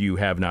way, if you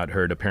have not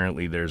heard,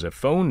 apparently there's a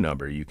phone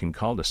number you can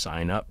call to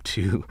sign up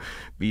to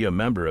be a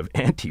member of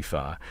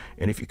Antifa.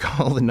 And if you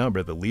call the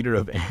number, the leader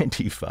of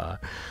Antifa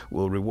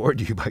will reward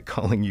you by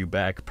calling you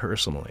back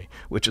personally,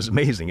 which is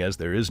amazing, as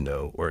there is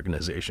no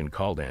organization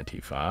called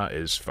Antifa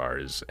as far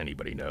as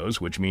anybody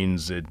knows, which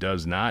means it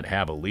does not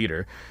have a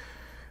leader.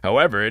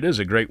 However, it is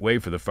a great way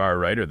for the far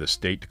right or the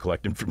state to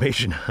collect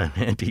information on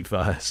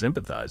Antifa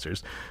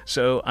sympathizers.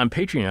 So on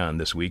Patreon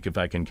this week, if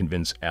I can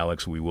convince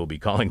Alex, we will be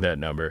calling that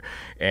number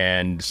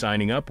and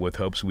signing up with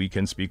hopes we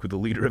can speak with the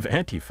leader of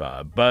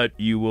Antifa. But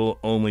you will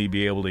only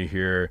be able to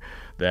hear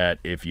that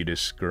if you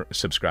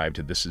subscribe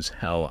to This Is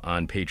Hell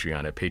on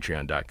Patreon at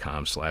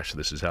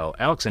patreon.com/thisishell.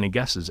 Alex, any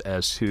guesses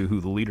as to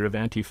who the leader of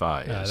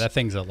Antifa is? That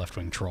thing's a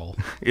left-wing troll.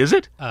 Is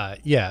it?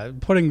 Yeah,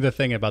 putting the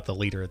thing about the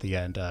leader at the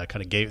end kind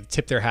of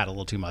tipped their hat a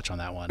little too much on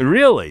that one.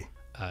 Really?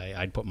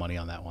 I'd put money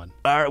on that one.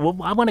 All right, well,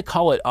 I want to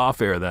call it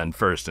off air then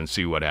first and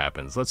see what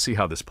happens. Let's see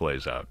how this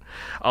plays out.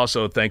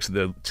 Also, thanks to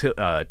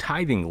the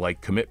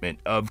tithing-like commitment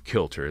of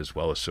Kilter, as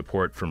well as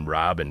support from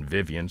Rob and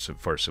Vivian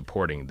for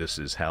supporting This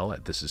Is Hell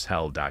at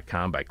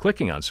thisishell.com by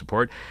clicking on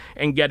support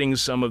and getting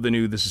some of the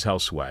new This Is Hell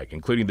swag,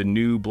 including the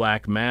new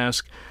black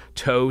mask,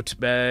 tote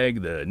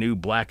bag, the new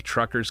black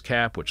trucker's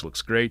cap, which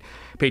looks great.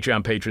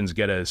 Patreon patrons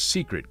get a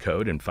secret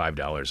code and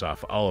 $5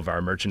 off all of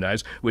our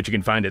merchandise, which you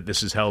can find at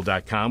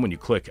thisishell.com when you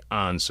click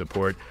on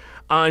support.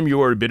 I'm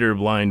your bitter,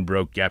 blind,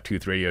 broke,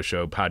 gap-toothed radio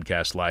show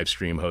podcast live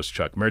stream host,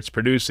 Chuck Mertz.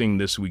 Producing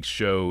this week's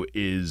show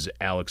is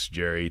Alex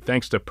Jerry.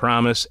 Thanks to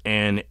Promise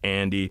and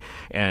Andy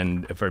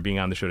and for being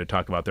on the show to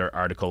talk about their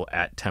article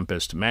at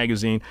Tempest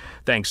Magazine.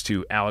 Thanks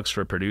to Alex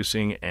for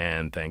producing,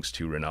 and thanks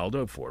to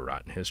Ronaldo for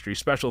Rotten History.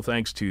 Special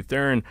thanks to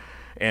Theron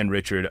and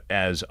Richard,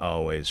 as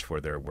always, for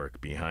their work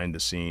behind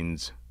the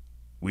scenes.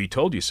 We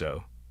told you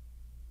so.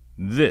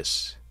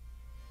 This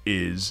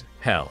is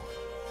Hell.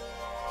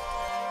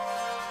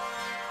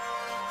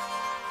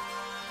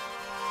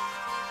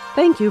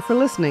 Thank you for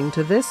listening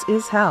to This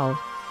Is Hell.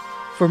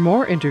 For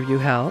more Interview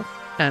Hell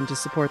and to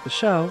support the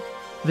show,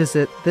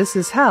 visit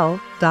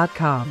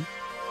thisishell.com.